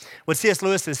 But what C.S.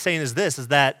 Lewis is saying is this, is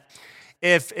that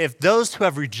if those who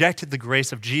have rejected the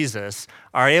grace of Jesus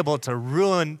are able to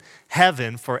ruin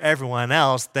heaven for everyone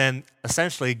else, then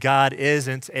essentially God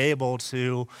isn't able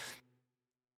to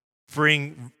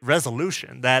bring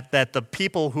resolution, that the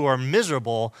people who are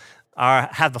miserable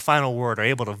have the final word, are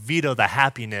able to veto the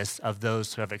happiness of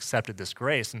those who have accepted this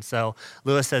grace. And so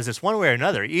Lewis says it's one way or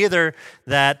another. Either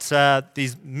that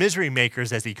these misery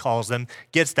makers, as he calls them,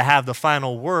 gets to have the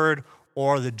final word,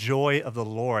 or the joy of the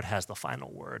Lord has the final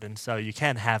word. And so you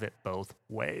can't have it both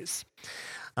ways.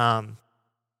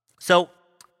 So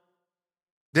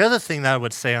the other thing that I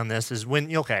would say on this is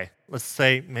let's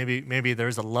say maybe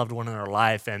there's a loved one in our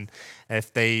life, and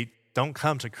if they don't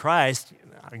come to Christ,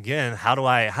 again, how do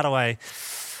I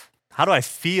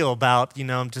feel about,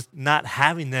 just not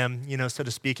having them, so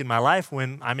to speak, in my life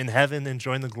when I'm in heaven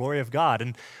enjoying the glory of God?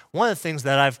 And one of the things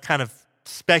that I've kind of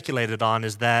speculated on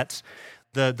is that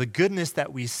the goodness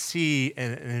that we see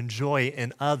and enjoy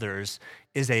in others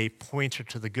is a pointer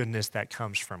to the goodness that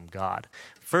comes from God.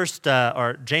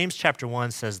 James chapter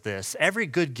 1 says this: every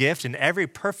good gift and every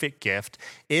perfect gift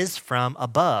is from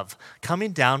above,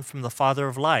 coming down from the Father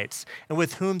of lights, and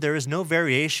with whom there is no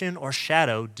variation or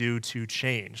shadow due to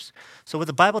change. So what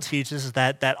the Bible teaches is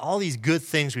that all these good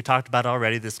things we talked about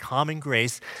already, this common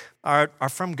grace, are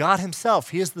from God himself.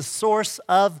 He is the source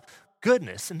of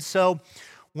goodness. And so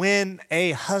when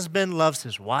a husband loves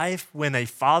his wife, when a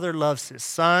father loves his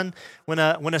son, when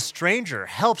a stranger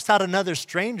helps out another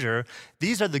stranger,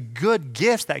 these are the good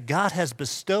gifts that God has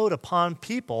bestowed upon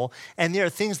people. And they are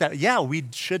things that, we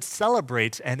should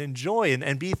celebrate and enjoy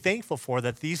and be thankful for,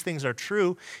 that these things are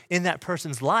true in that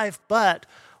person's life. But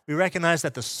we recognize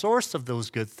that the source of those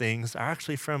good things are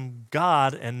actually from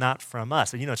God and not from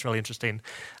us. And it's really interesting.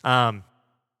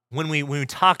 When we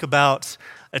talk about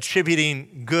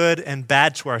attributing good and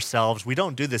bad to ourselves, we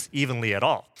don't do this evenly at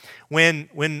all.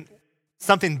 When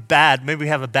something bad, maybe we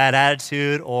have a bad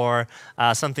attitude, or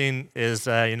something is,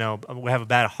 we have a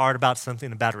bad heart about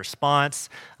something, a bad response,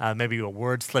 maybe a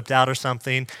word slipped out or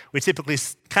something, we typically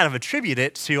kind of attribute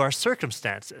it to our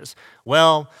circumstances.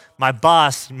 Well, my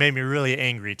boss made me really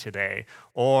angry today,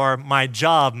 or my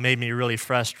job made me really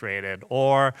frustrated,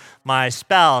 or my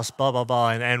spouse, blah, blah,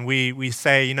 blah. And we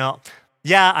say,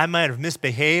 I might have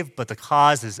misbehaved, but the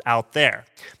cause is out there.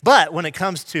 But when it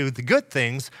comes to the good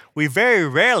things, we very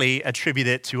rarely attribute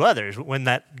it to others when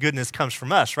that goodness comes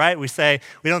from us, right? We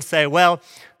don't say, well,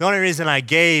 the only reason I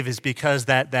gave is because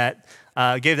that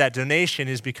gave that donation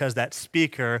is because that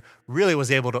speaker really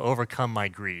was able to overcome my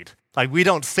greed. Like, we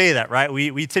don't say that, right?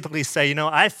 We typically say,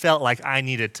 I felt like I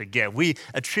needed to give. We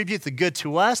attribute the good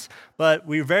to us, but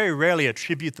we very rarely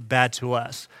attribute the bad to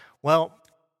us. Well,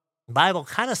 the Bible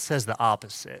kind of says the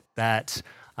opposite, that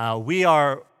we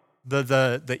are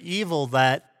the evil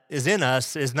that is in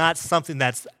us is not something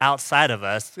that's outside of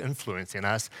us, influencing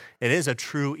us. It is a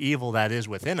true evil that is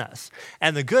within us.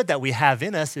 And the good that we have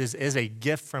in us is a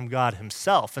gift from God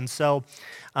himself. And so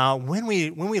when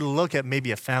we look at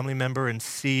maybe a family member and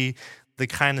see the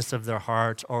kindness of their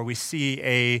heart, or we see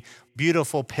a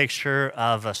beautiful picture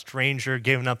of a stranger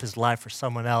giving up his life for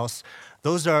someone else,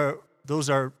 those are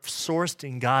sourced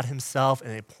in God himself,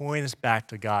 and they point us back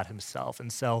to God himself.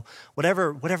 And so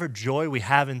whatever joy we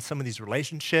have in some of these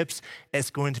relationships, it's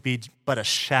going to be but a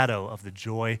shadow of the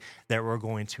joy that we're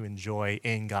going to enjoy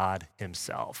in God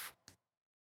himself.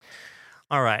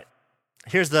 All right,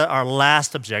 here's our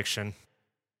last objection.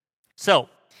 So,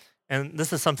 and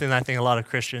this is something I think a lot of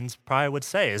Christians probably would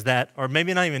say, is that, or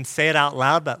maybe not even say it out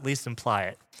loud, but at least imply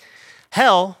it.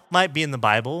 Hell might be in the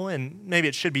Bible, and maybe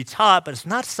it should be taught, but it's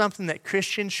not something that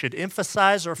Christians should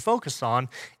emphasize or focus on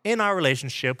in our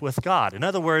relationship with God. In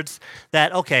other words,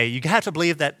 that, okay, you have to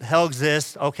believe that hell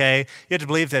exists, okay, you have to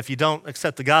believe that if you don't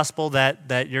accept the gospel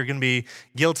that you're going to be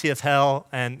guilty of hell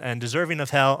and deserving of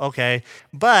hell, okay,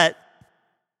 but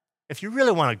if you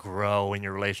really want to grow in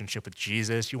your relationship with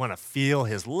Jesus, you want to feel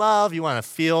his love, you want to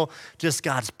feel just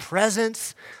God's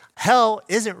presence, hell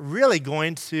isn't really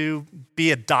going to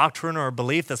be a doctrine or a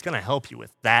belief that's going to help you with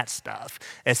that stuff.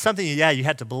 It's something, you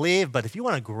have to believe, but if you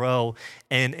want to grow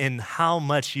in how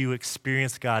much you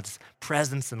experience God's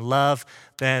presence and love,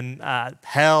 then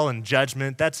hell and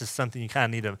judgment, that's just something you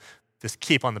kind of need to just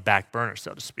keep on the back burner,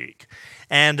 so to speak.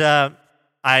 And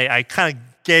I kind of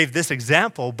gave this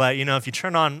example, but if you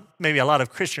turn on maybe a lot of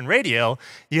Christian radio,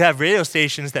 you have radio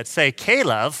stations that say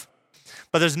K-Love,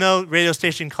 but there's no radio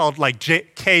station called like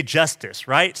K-Justice,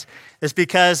 right? It's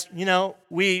because,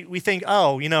 we think,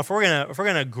 if we're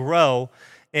gonna grow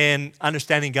in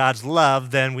understanding God's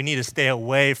love, then we need to stay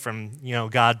away from,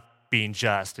 God being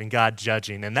just and God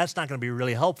judging, and that's not going to be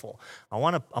really helpful. I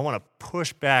want to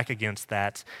push back against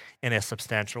that in a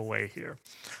substantial way here.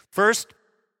 First,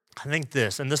 I think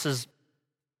this, and this is,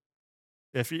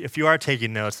 if you are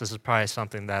taking notes, this is probably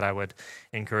something that I would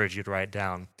encourage you to write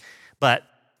down. But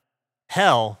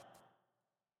hell,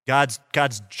 God's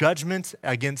judgment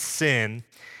against sin,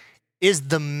 is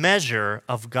the measure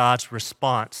of God's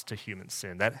response to human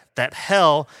sin. That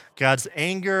hell, God's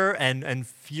anger and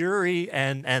fury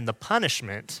and the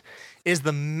punishment, is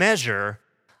the measure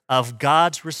of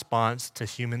God's response to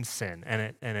human sin.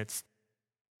 And it's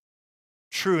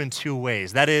true in two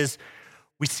ways. That is,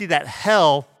 we see that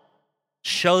hell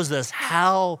shows us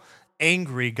how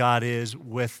angry God is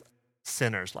with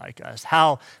sinners like us,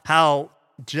 how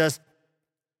just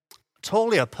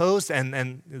totally opposed,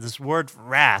 and this word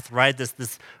wrath, right?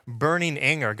 This burning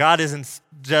anger. God isn't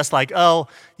just like, oh,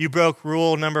 you broke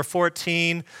rule number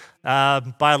 14.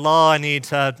 By law, I need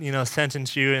to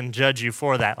sentence you and judge you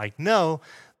for that. Like, no.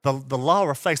 The law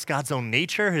reflects God's own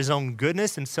nature, his own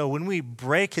goodness, and so when we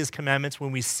break his commandments,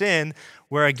 when we sin,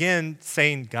 we're again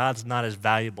saying God's not as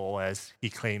valuable as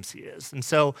he claims he is. And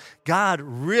so God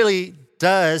really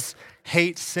does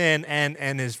hate sin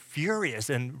and is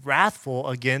furious and wrathful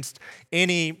against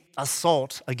any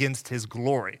assault against his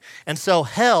glory. And so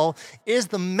hell is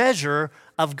the measure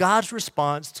of God's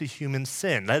response to human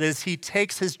sin. That is, he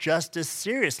takes his justice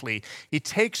seriously. He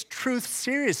takes truth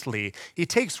seriously. He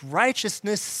takes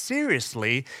righteousness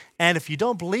seriously. And if you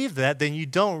don't believe that, then you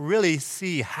don't really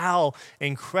see how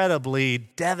incredibly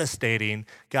devastating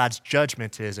God's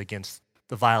judgment is against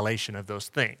the violation of those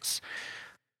things.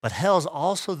 But hell is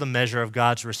also the measure of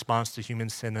God's response to human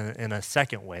sin in a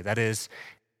second way. That is,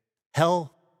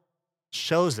 hell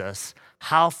shows us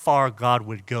how far God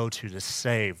would go to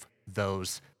save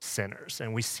those sinners.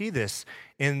 And we see this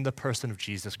in the person of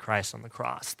Jesus Christ on the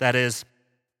cross. That is,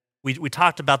 we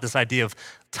talked about this idea of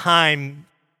time,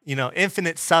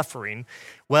 infinite suffering.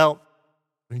 Well,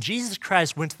 when Jesus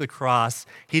Christ went to the cross,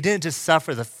 he didn't just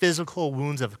suffer the physical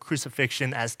wounds of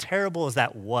crucifixion, as terrible as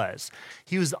that was.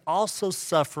 He was also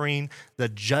suffering the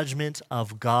judgment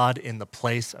of God in the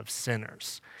place of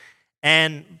sinners.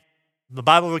 And the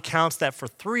Bible recounts that for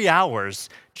 3 hours,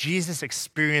 Jesus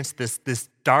experienced this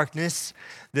darkness,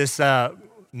 this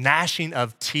gnashing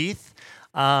of teeth.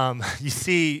 You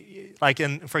see, like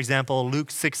in, for example,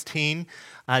 Luke 16,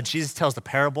 Jesus tells the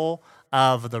parable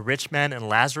of the rich man and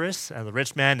Lazarus. And the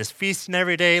rich man is feasting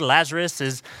every day. Lazarus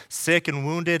is sick and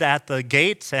wounded at the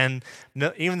gate, and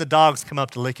even the dogs come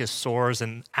up to lick his sores.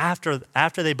 And after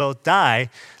they both die,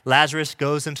 Lazarus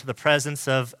goes into the presence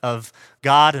of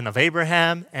God and of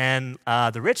Abraham, and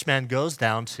the rich man goes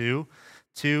down to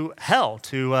hell,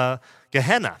 to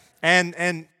Gehenna.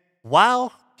 And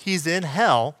while he's in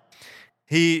hell,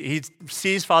 he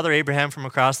sees Father Abraham from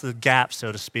across the gap,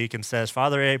 so to speak, and says,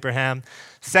 Father Abraham,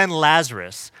 send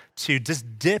Lazarus to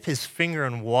just dip his finger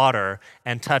in water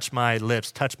and touch my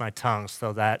lips, touch my tongue,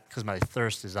 because my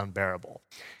thirst is unbearable.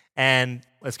 And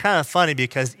it's kind of funny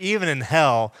because even in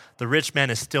hell, the rich man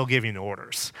is still giving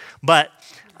orders. But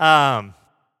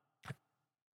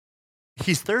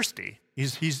he's thirsty.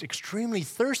 He's extremely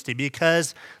thirsty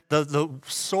because the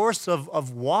source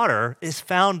of water is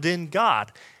found in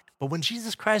God. But when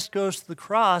Jesus Christ goes to the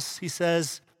cross, he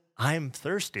says, I'm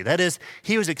thirsty. That is,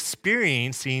 he was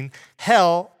experiencing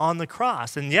hell on the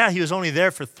cross. And yeah, he was only there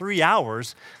for 3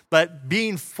 hours, but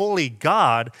being fully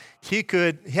God, he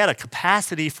had a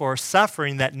capacity for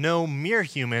suffering that no mere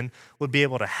human would be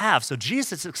able to have. So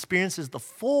Jesus experiences the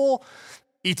full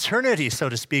eternity, so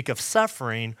to speak, of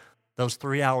suffering those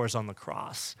 3 hours on the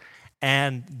cross.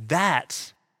 And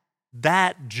that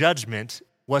judgment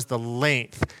was the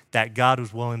length that God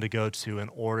was willing to go to in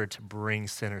order to bring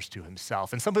sinners to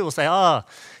himself. And some people say,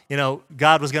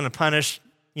 God was going to punish,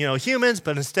 humans,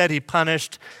 but instead he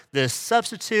punished this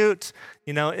substitute.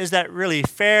 Is that really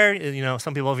fair?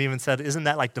 Some people have even said, isn't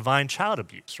that like divine child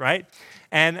abuse, right?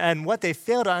 And what they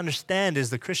fail to understand is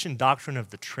the Christian doctrine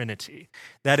of the Trinity.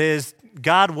 That is,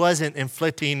 God wasn't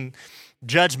inflicting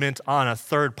judgment on a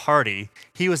third party.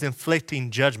 He was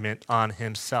inflicting judgment on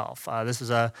himself. This is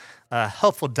a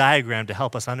helpful diagram to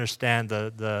help us understand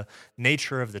the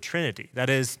nature of the Trinity. That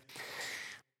is,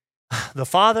 the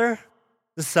Father,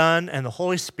 the Son, and the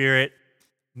Holy Spirit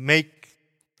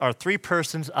are three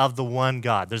persons of the one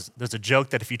God. There's a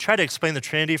joke that if you try to explain the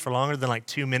Trinity for longer than like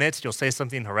 2 minutes, you'll say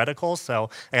something heretical,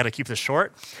 so I got to keep this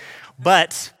short.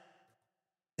 But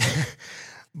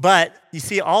you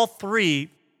see, all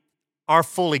three are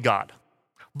fully God.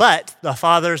 But the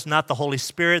Father's not the Holy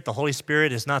Spirit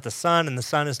is not the Son, and the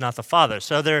Son is not the Father.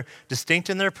 So they're distinct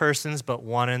in their persons, but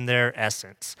one in their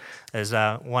essence, is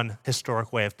one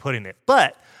historic way of putting it.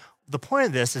 But the point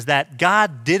of this is that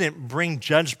God didn't bring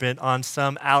judgment on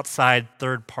some outside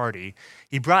third party.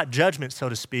 He brought judgment, so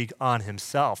to speak, on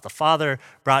himself. The Father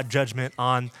brought judgment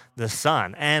on the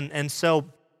Son. And so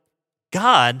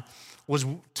God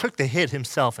took the hit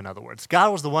himself, in other words.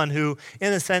 God was the one who,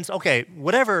 in a sense, okay,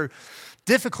 whatever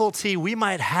difficulty we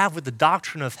might have with the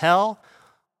doctrine of hell,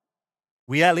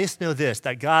 we at least know this,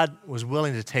 that God was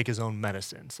willing to take his own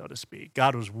medicine, so to speak.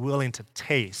 God was willing to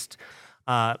taste.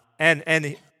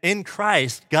 And in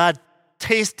Christ, God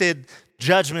tasted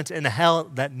judgment in hell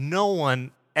that no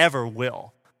one ever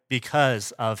will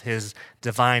because of his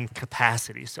divine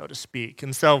capacity, so to speak.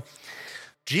 And so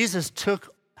Jesus took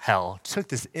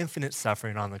this infinite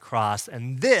suffering on the cross,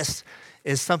 and this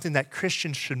is something that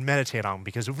Christians should meditate on,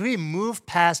 because if we move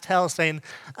past hell saying,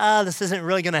 this isn't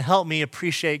really going to help me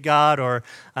appreciate God or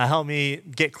help me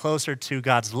get closer to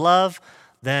God's love,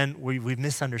 then we've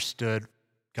misunderstood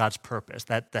God's purpose,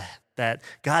 that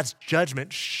God's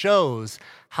judgment shows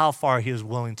how far he is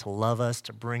willing to love us,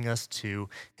 to bring us to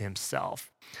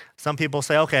himself. Some people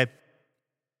say, okay,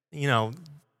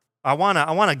 I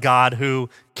want a God who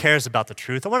cares about the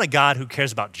truth. I want a God who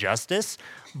cares about justice,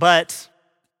 but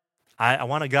I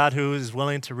want a God who is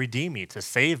willing to redeem me, to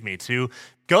save me, to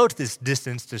go to this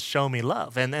distance to show me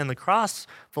love. And the cross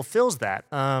fulfills that.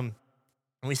 And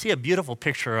we see a beautiful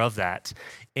picture of that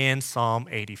in Psalm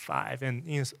 85.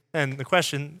 And the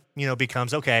question,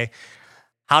 becomes, okay,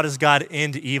 how does God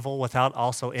end evil without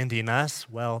also ending us?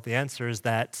 Well, the answer is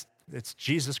that it's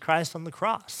Jesus Christ on the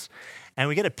cross. And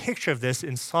we get a picture of this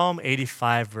in Psalm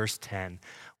 85, verse 10.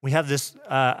 We have this,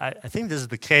 I think this is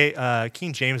the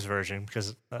King James Version,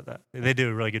 because they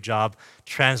do a really good job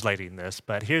translating this.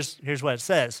 But here's what it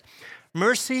says.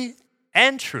 Mercy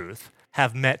and truth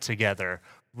have met together.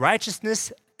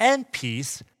 Righteousness and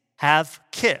peace have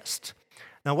kissed.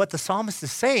 Now, what the psalmist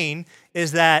is saying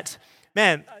is that,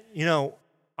 man,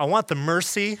 I want the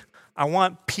mercy, I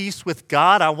want peace with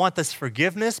God, I want this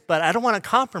forgiveness, but I don't want to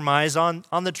compromise on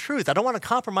the truth. I don't want to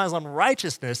compromise on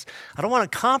righteousness. I don't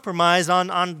want to compromise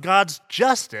on God's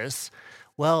justice.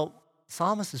 Well, the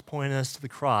psalmist is pointing us to the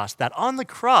cross, that on the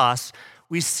cross,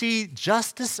 we see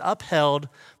justice upheld.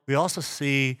 We also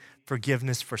see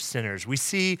forgiveness for sinners. We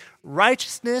see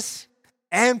righteousness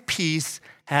and peace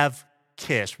have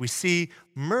kissed. We see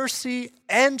mercy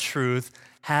and truth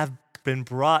have been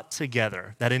brought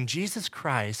together, that in Jesus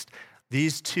Christ,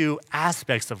 these two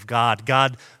aspects of God,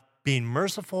 God being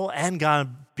merciful and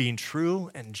God being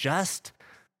true and just,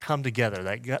 come together,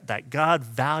 that God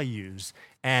values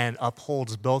and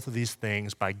upholds both of these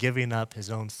things by giving up his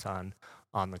own son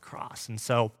on the cross. And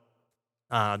so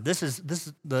this is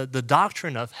the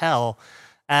doctrine of hell,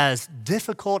 as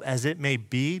difficult as it may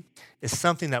be, is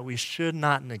something that we should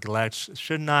not neglect,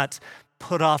 should not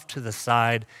put off to the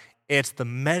side. It's the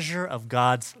measure of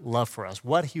God's love for us,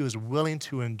 what he was willing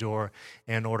to endure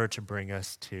in order to bring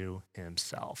us to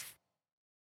himself.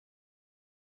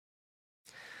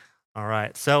 All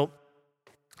right, so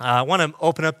I want to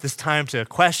open up this time to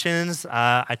questions.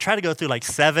 I try to go through like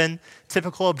 7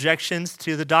 typical objections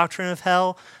to the doctrine of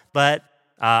hell, but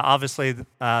obviously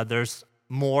there's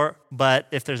more. But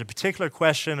if there's a particular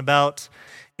question about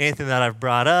anything that I've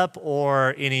brought up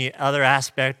or any other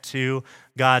aspect to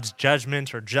God's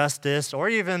judgment or justice, or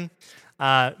even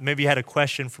maybe you had a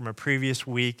question from a previous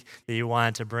week that you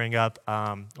wanted to bring up,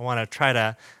 I want to try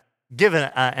to give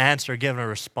an answer, give a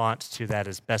response to that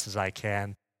as best as I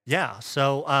can. Yeah,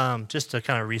 so just to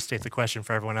kind of restate the question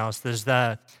for everyone else, there's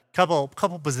the couple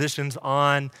positions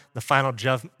on the final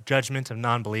judgment of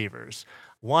non-believers.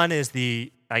 One is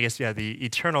the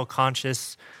eternal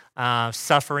conscious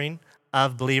suffering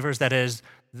of believers, that is,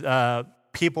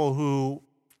 people who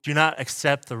do not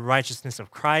accept the righteousness of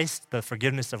Christ, the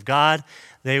forgiveness of God.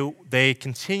 They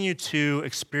continue to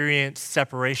experience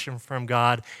separation from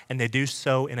God, and they do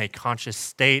so in a conscious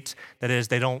state. That is,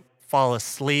 they don't fall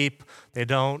asleep, they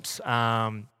don't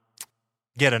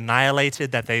get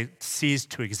annihilated, that they cease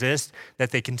to exist, that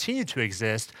they continue to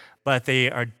exist, but they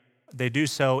do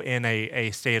so in a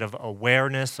state of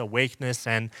awareness, awakeness,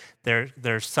 and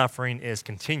their suffering is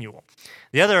continual.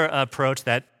 The other approach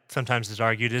that sometimes is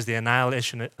argued is the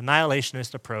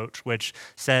annihilationist approach, which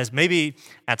says maybe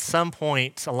at some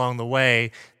point along the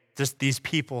way, just these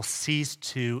people cease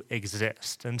to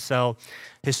exist. And so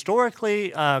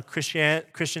historically,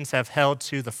 Christians have held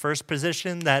to the first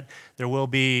position, that there will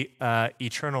be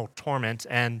eternal torment.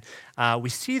 And we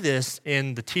see this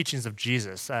in the teachings of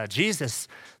Jesus. Jesus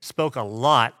spoke a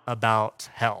lot about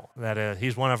hell, that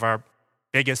he's one of our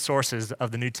biggest sources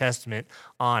of the New Testament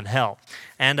on hell.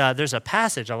 And there's a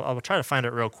passage, I'll try to find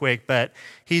it real quick, but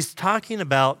he's talking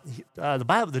about,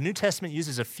 the New Testament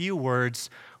uses a few words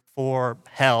for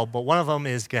hell, but one of them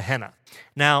is Gehenna.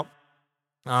 Now,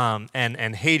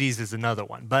 and Hades is another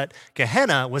one. But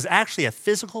Gehenna was actually a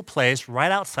physical place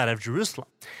right outside of Jerusalem.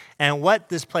 And what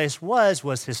this place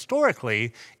was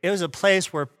historically, it was a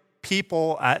place where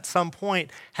people at some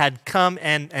point had come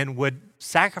and would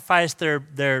sacrifice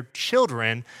their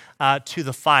children to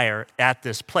the fire at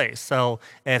this place. So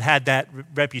it had that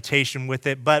reputation with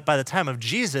it. But by the time of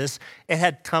Jesus, it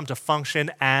had come to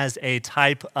function as a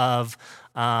type of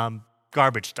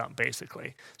garbage dump,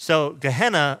 basically. So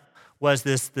Gehenna was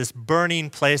this burning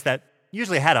place that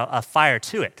usually had a fire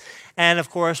to it. And of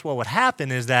course, what would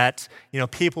happen is that,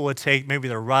 people would take maybe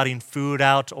their rotting food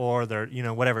out or their,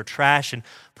 whatever trash and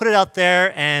put it out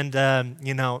there. And,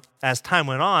 as time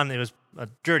went on, it was a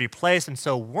dirty place. And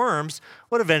so worms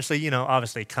would eventually,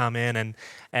 obviously come in.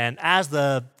 And as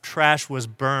the trash was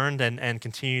burned and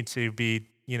continued to be,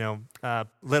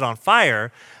 lit on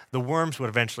fire, the worms would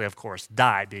eventually, of course,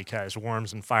 die, because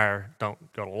worms and fire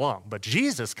don't go along. But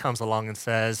Jesus comes along and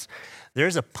says,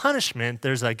 there's a punishment,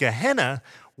 there's a Gehenna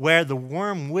where the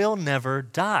worm will never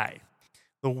die.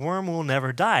 The worm will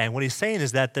never die. And what he's saying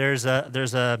is that there's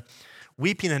a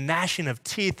weeping and gnashing of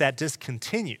teeth that just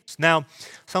continues. Now,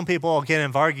 some people again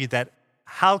have argued that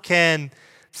how can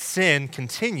sin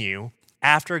continue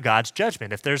after God's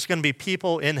judgment? If there's going to be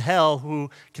people in hell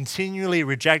who continually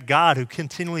reject God, who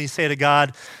continually say to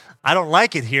God, I don't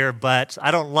like it here, but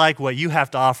I don't like what you have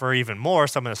to offer even more,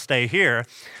 so I'm going to stay here.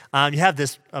 You have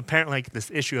this, apparently, this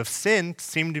issue of sin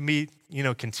seem to be,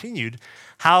 continued.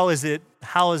 How does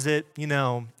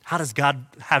God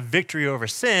have victory over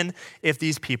sin if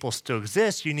these people still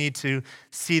exist? You need to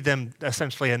see them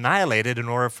essentially annihilated in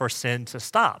order for sin to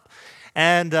stop.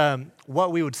 And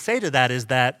what we would say to that is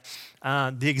that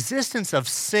the existence of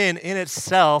sin in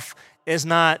itself is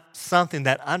not something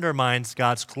that undermines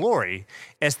God's glory.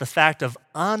 It's the fact of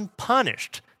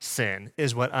unpunished sin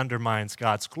is what undermines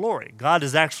God's glory. God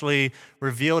is actually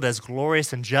revealed as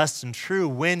glorious and just and true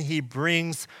when he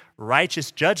brings righteous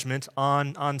judgment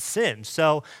on sin.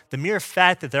 So the mere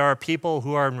fact that there are people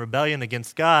who are in rebellion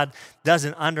against God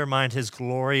doesn't undermine his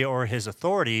glory or his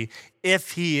authority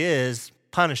if he is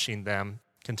punishing them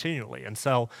continually. And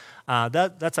so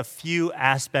that's a few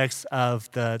aspects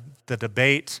of the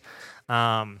debate.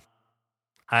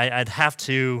 I'd have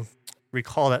to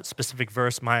recall that specific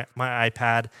verse, my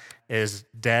iPad is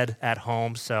dead at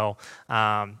home, so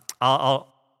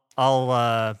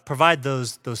I'll provide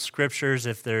those scriptures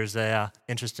if there's a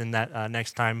interest in that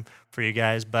next time for you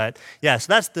guys. But yeah,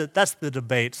 so that's the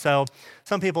debate. So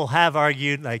some people have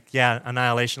argued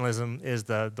annihilationism is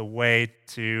the way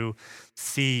to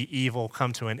see evil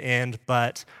come to an end.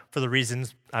 But for the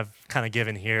reasons I've kind of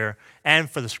given here, and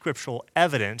for the scriptural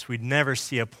evidence, we'd never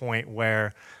see a point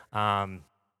where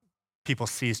people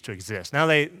cease to exist.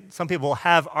 Now, some people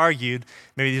have argued,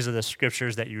 maybe these are the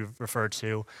scriptures that you've referred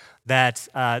to, that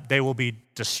they will be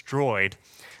destroyed.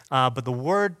 But the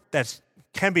word that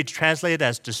can be translated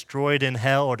as destroyed in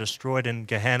hell or destroyed in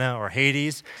Gehenna or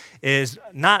Hades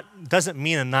doesn't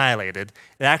mean annihilated.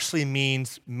 It actually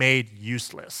means made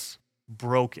useless,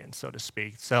 broken, so to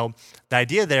speak. So the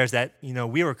idea there is that,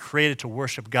 we were created to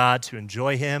worship God, to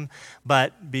enjoy Him,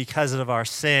 but because of our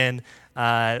sin,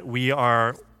 we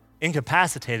are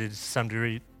incapacitated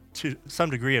to some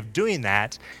degree of doing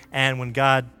that. And when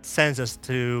God sends us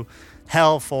to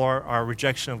hell for our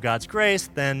rejection of God's grace,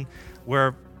 then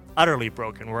we're utterly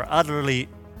broken. We're utterly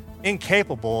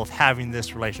incapable of having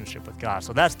this relationship with God.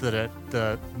 So that's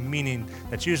the meaning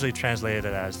that's usually translated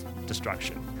as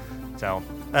destruction. So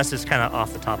that's just kind of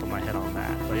off the top of my head on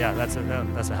that. But yeah, that's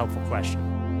a helpful question.